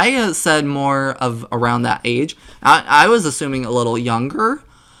Mariah said more of around that age. I was assuming a little younger,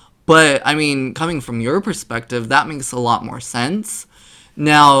 but I mean, coming from your perspective, that makes a lot more sense.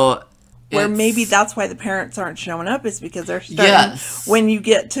 Now, where maybe that's why the parents aren't showing up is because they're starting, when you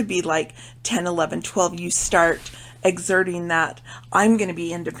get to be like 10, 11, 12, you start exerting that I'm going to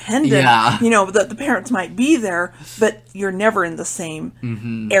be independent. That the parents might be there, but you're never in the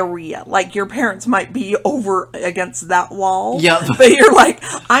same area. Like your parents might be over against that wall, but you're like,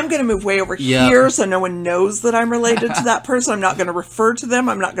 I'm going to move way over here so no one knows that I'm related to that person. I'm not going to refer to them.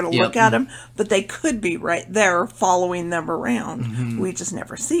 I'm not going to look at them, but they could be right there following them around. We just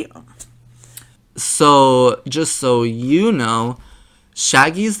never see them. So just so you know,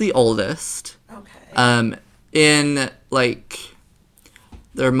 Shaggy's the oldest. Okay. In like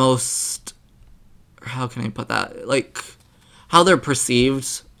their most, how can I put that, like how they're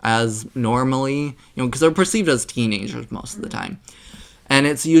perceived as normally, because they're perceived as teenagers most of the time, and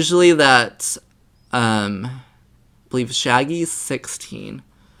it's usually that I believe Shaggy's 16,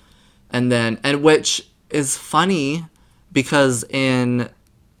 and which is funny because in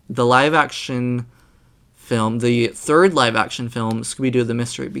the live action film, the third live action film, Scooby-Doo The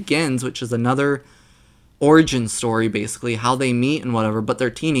Mystery Begins, which is another origin story, basically, how they meet and whatever, but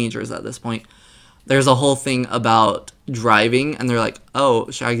they're teenagers at this point. There's a whole thing about driving, and they're like, oh,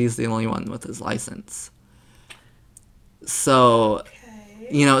 Shaggy's the only one with his license. So,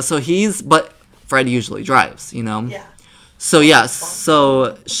 but Fred usually drives, Yeah.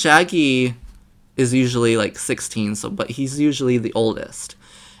 So Shaggy is usually like 16, but he's usually the oldest.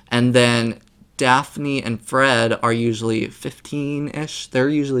 And then Daphne and Fred are usually 15-ish. They're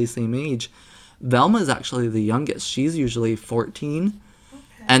usually the same age. Velma is actually the youngest. She's usually 14. Okay.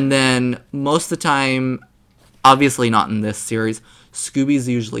 And then most of the time, obviously not in this series, Scooby's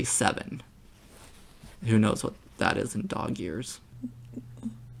usually 7. Who knows what that is in dog years?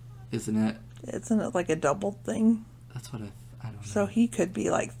 Isn't it? Isn't it like a double thing? That's what I don't know. So he could be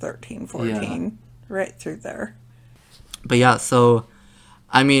like 13, 14, right through there. But yeah, so,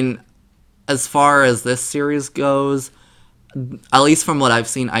 I mean, as far as this series goes, at least from what I've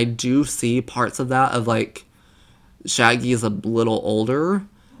seen, I do see parts of that of like Shaggy is a little older.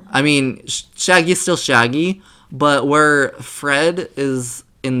 I mean, Shaggy's still Shaggy, but where Fred is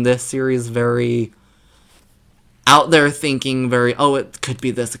in this series very out there thinking it could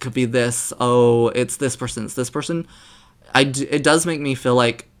be this, it could be this, oh, it's this person, it's this person. It does make me feel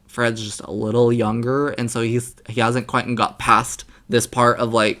like Fred's just a little younger, and so he hasn't quite got past this part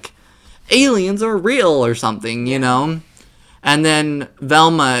of like aliens are real or something, And then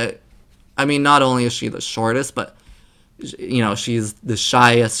Velma, I mean, not only is she the shortest, but, she's the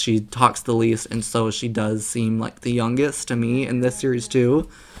shyest, she talks the least, and so she does seem like the youngest to me in this series too,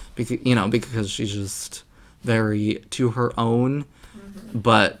 because she's just very to her own.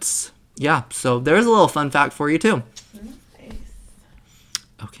 But, yeah, so there's a little fun fact for you too. Nice.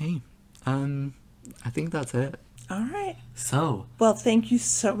 Okay, I think that's it. All right. So. Well, thank you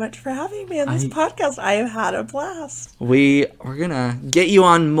so much for having me on this podcast. I have had a blast. We're going to get you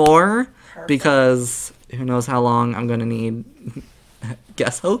on more. Perfect. Because who knows how long I'm going to need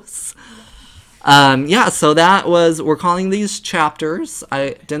guest hosts. Yeah, so we're calling these chapters.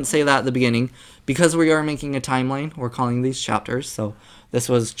 I didn't say that at the beginning. Because we are making a timeline, we're calling these chapters. So this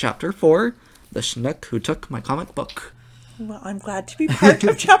was chapter 4, The Schnook Who Took My Comic Book. Well, I'm glad to be part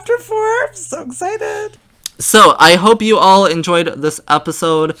of chapter 4. I'm so excited. So I hope you all enjoyed this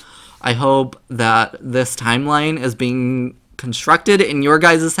episode. I hope that this timeline is being constructed in your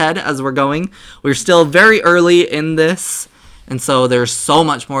guys' head as we're going. We're still very early in this, and so there's so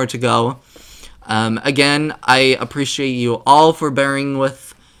much more to go. Again, I appreciate you all for bearing with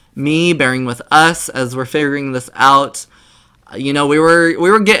me, bearing with us as we're figuring this out. You know, we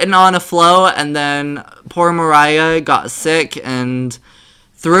were getting on a flow, and then poor Mariah got sick and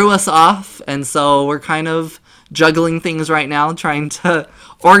threw us off, and so we're kind of juggling things right now, trying to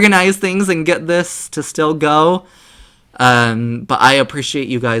organize things and get this to still go. But I appreciate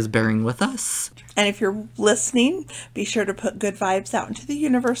you guys bearing with us. And if you're listening, be sure to put good vibes out into the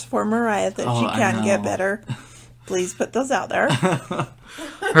universe for Mariah that she can get better. Please put those out there.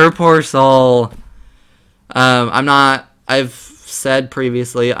 Her poor soul. I've said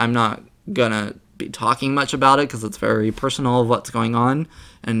previously, I'm not gonna be talking much about it because it's very personal of what's going on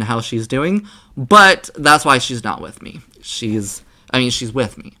and how she's doing. But that's why she's not with me. She's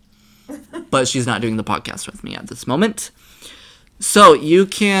with me. But she's not doing the podcast with me at this moment. So you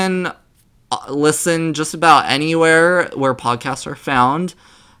can listen just about anywhere where podcasts are found.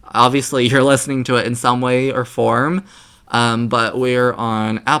 Obviously, you're listening to it in some way or form. But we're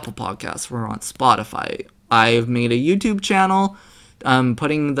on Apple Podcasts. We're on Spotify. I've made a YouTube channel,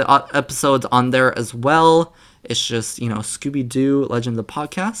 putting the episodes on there as well. It's just, Scooby-Doo Legend of the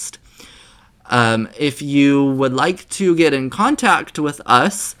Podcast. If you would like to get in contact with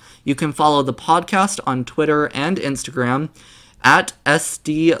us, you can follow the podcast on Twitter and Instagram at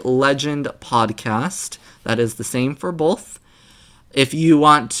SD Legend Podcast. That is the same for both. If you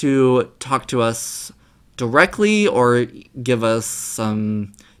want to talk to us directly or give us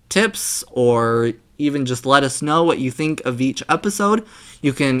some tips or even just let us know what you think of each episode,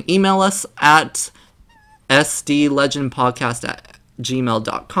 you can email us at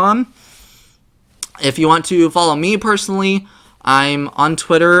sdlegendpodcast@gmail.com. If you want to follow me personally, I'm on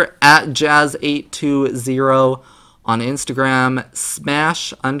Twitter at jazz820, on Instagram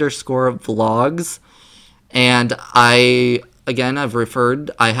smash_vlogs, and I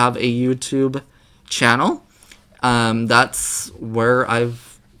have a YouTube channel. That's where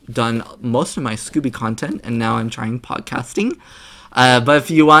I've done most of my Scooby content, and now I'm trying podcasting. But if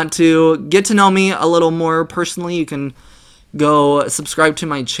you want to get to know me a little more personally, you can go subscribe to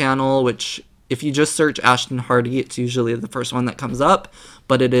my channel, which if you just search Ashton Hardy, it's usually the first one that comes up,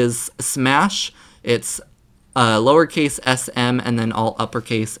 but it is Smash. It's lowercase SM and then all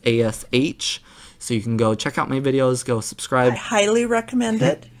uppercase ASH. So you can go check out my videos, go subscribe. I highly recommend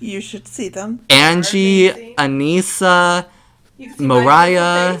it. You should see them. Angie, Anissa,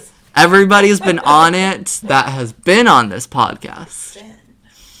 Mariah, everybody's been on it that has been on this podcast.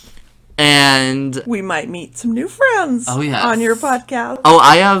 And we might meet some new friends on your podcast. Oh,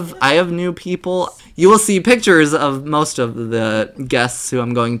 I have new people. You will see pictures of most of the guests who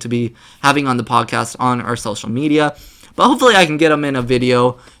I'm going to be having on the podcast on our social media. But hopefully I can get them in a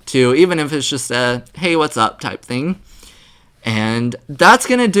video too, even if it's just a, hey, what's up type thing. And that's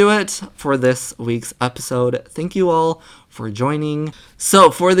going to do it for this week's episode. Thank you all for joining. So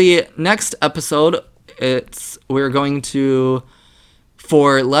for the next episode, we're going to...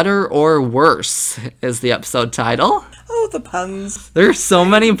 For Letter or Worse is the episode title. Oh, the puns. There's so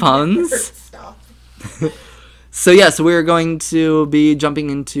many puns. Stop. So yes, we're going to be jumping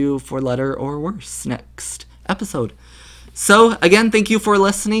into For Letter or Worse next episode. So again, thank you for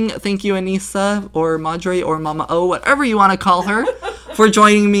listening. Thank you, Anissa or Madre or Mama O, whatever you want to call her, for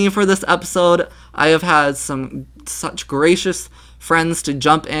joining me for this episode. I have had such gracious friends to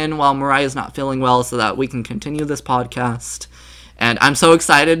jump in while Mariah's not feeling well so that we can continue this podcast. And I'm so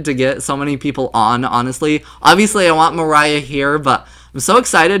excited to get so many people on, honestly. Obviously, I want Mariah here, but I'm so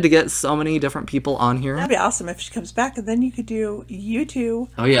excited to get so many different people on here. That'd be awesome if she comes back, and then you could do you two.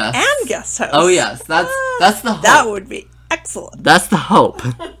 Oh, yes. And guest host. Oh, yes. That's the hope. That would be excellent. That's the hope.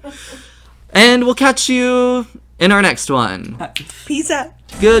 And we'll catch you in our next one. Peace out.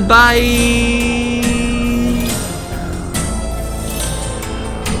 Goodbye.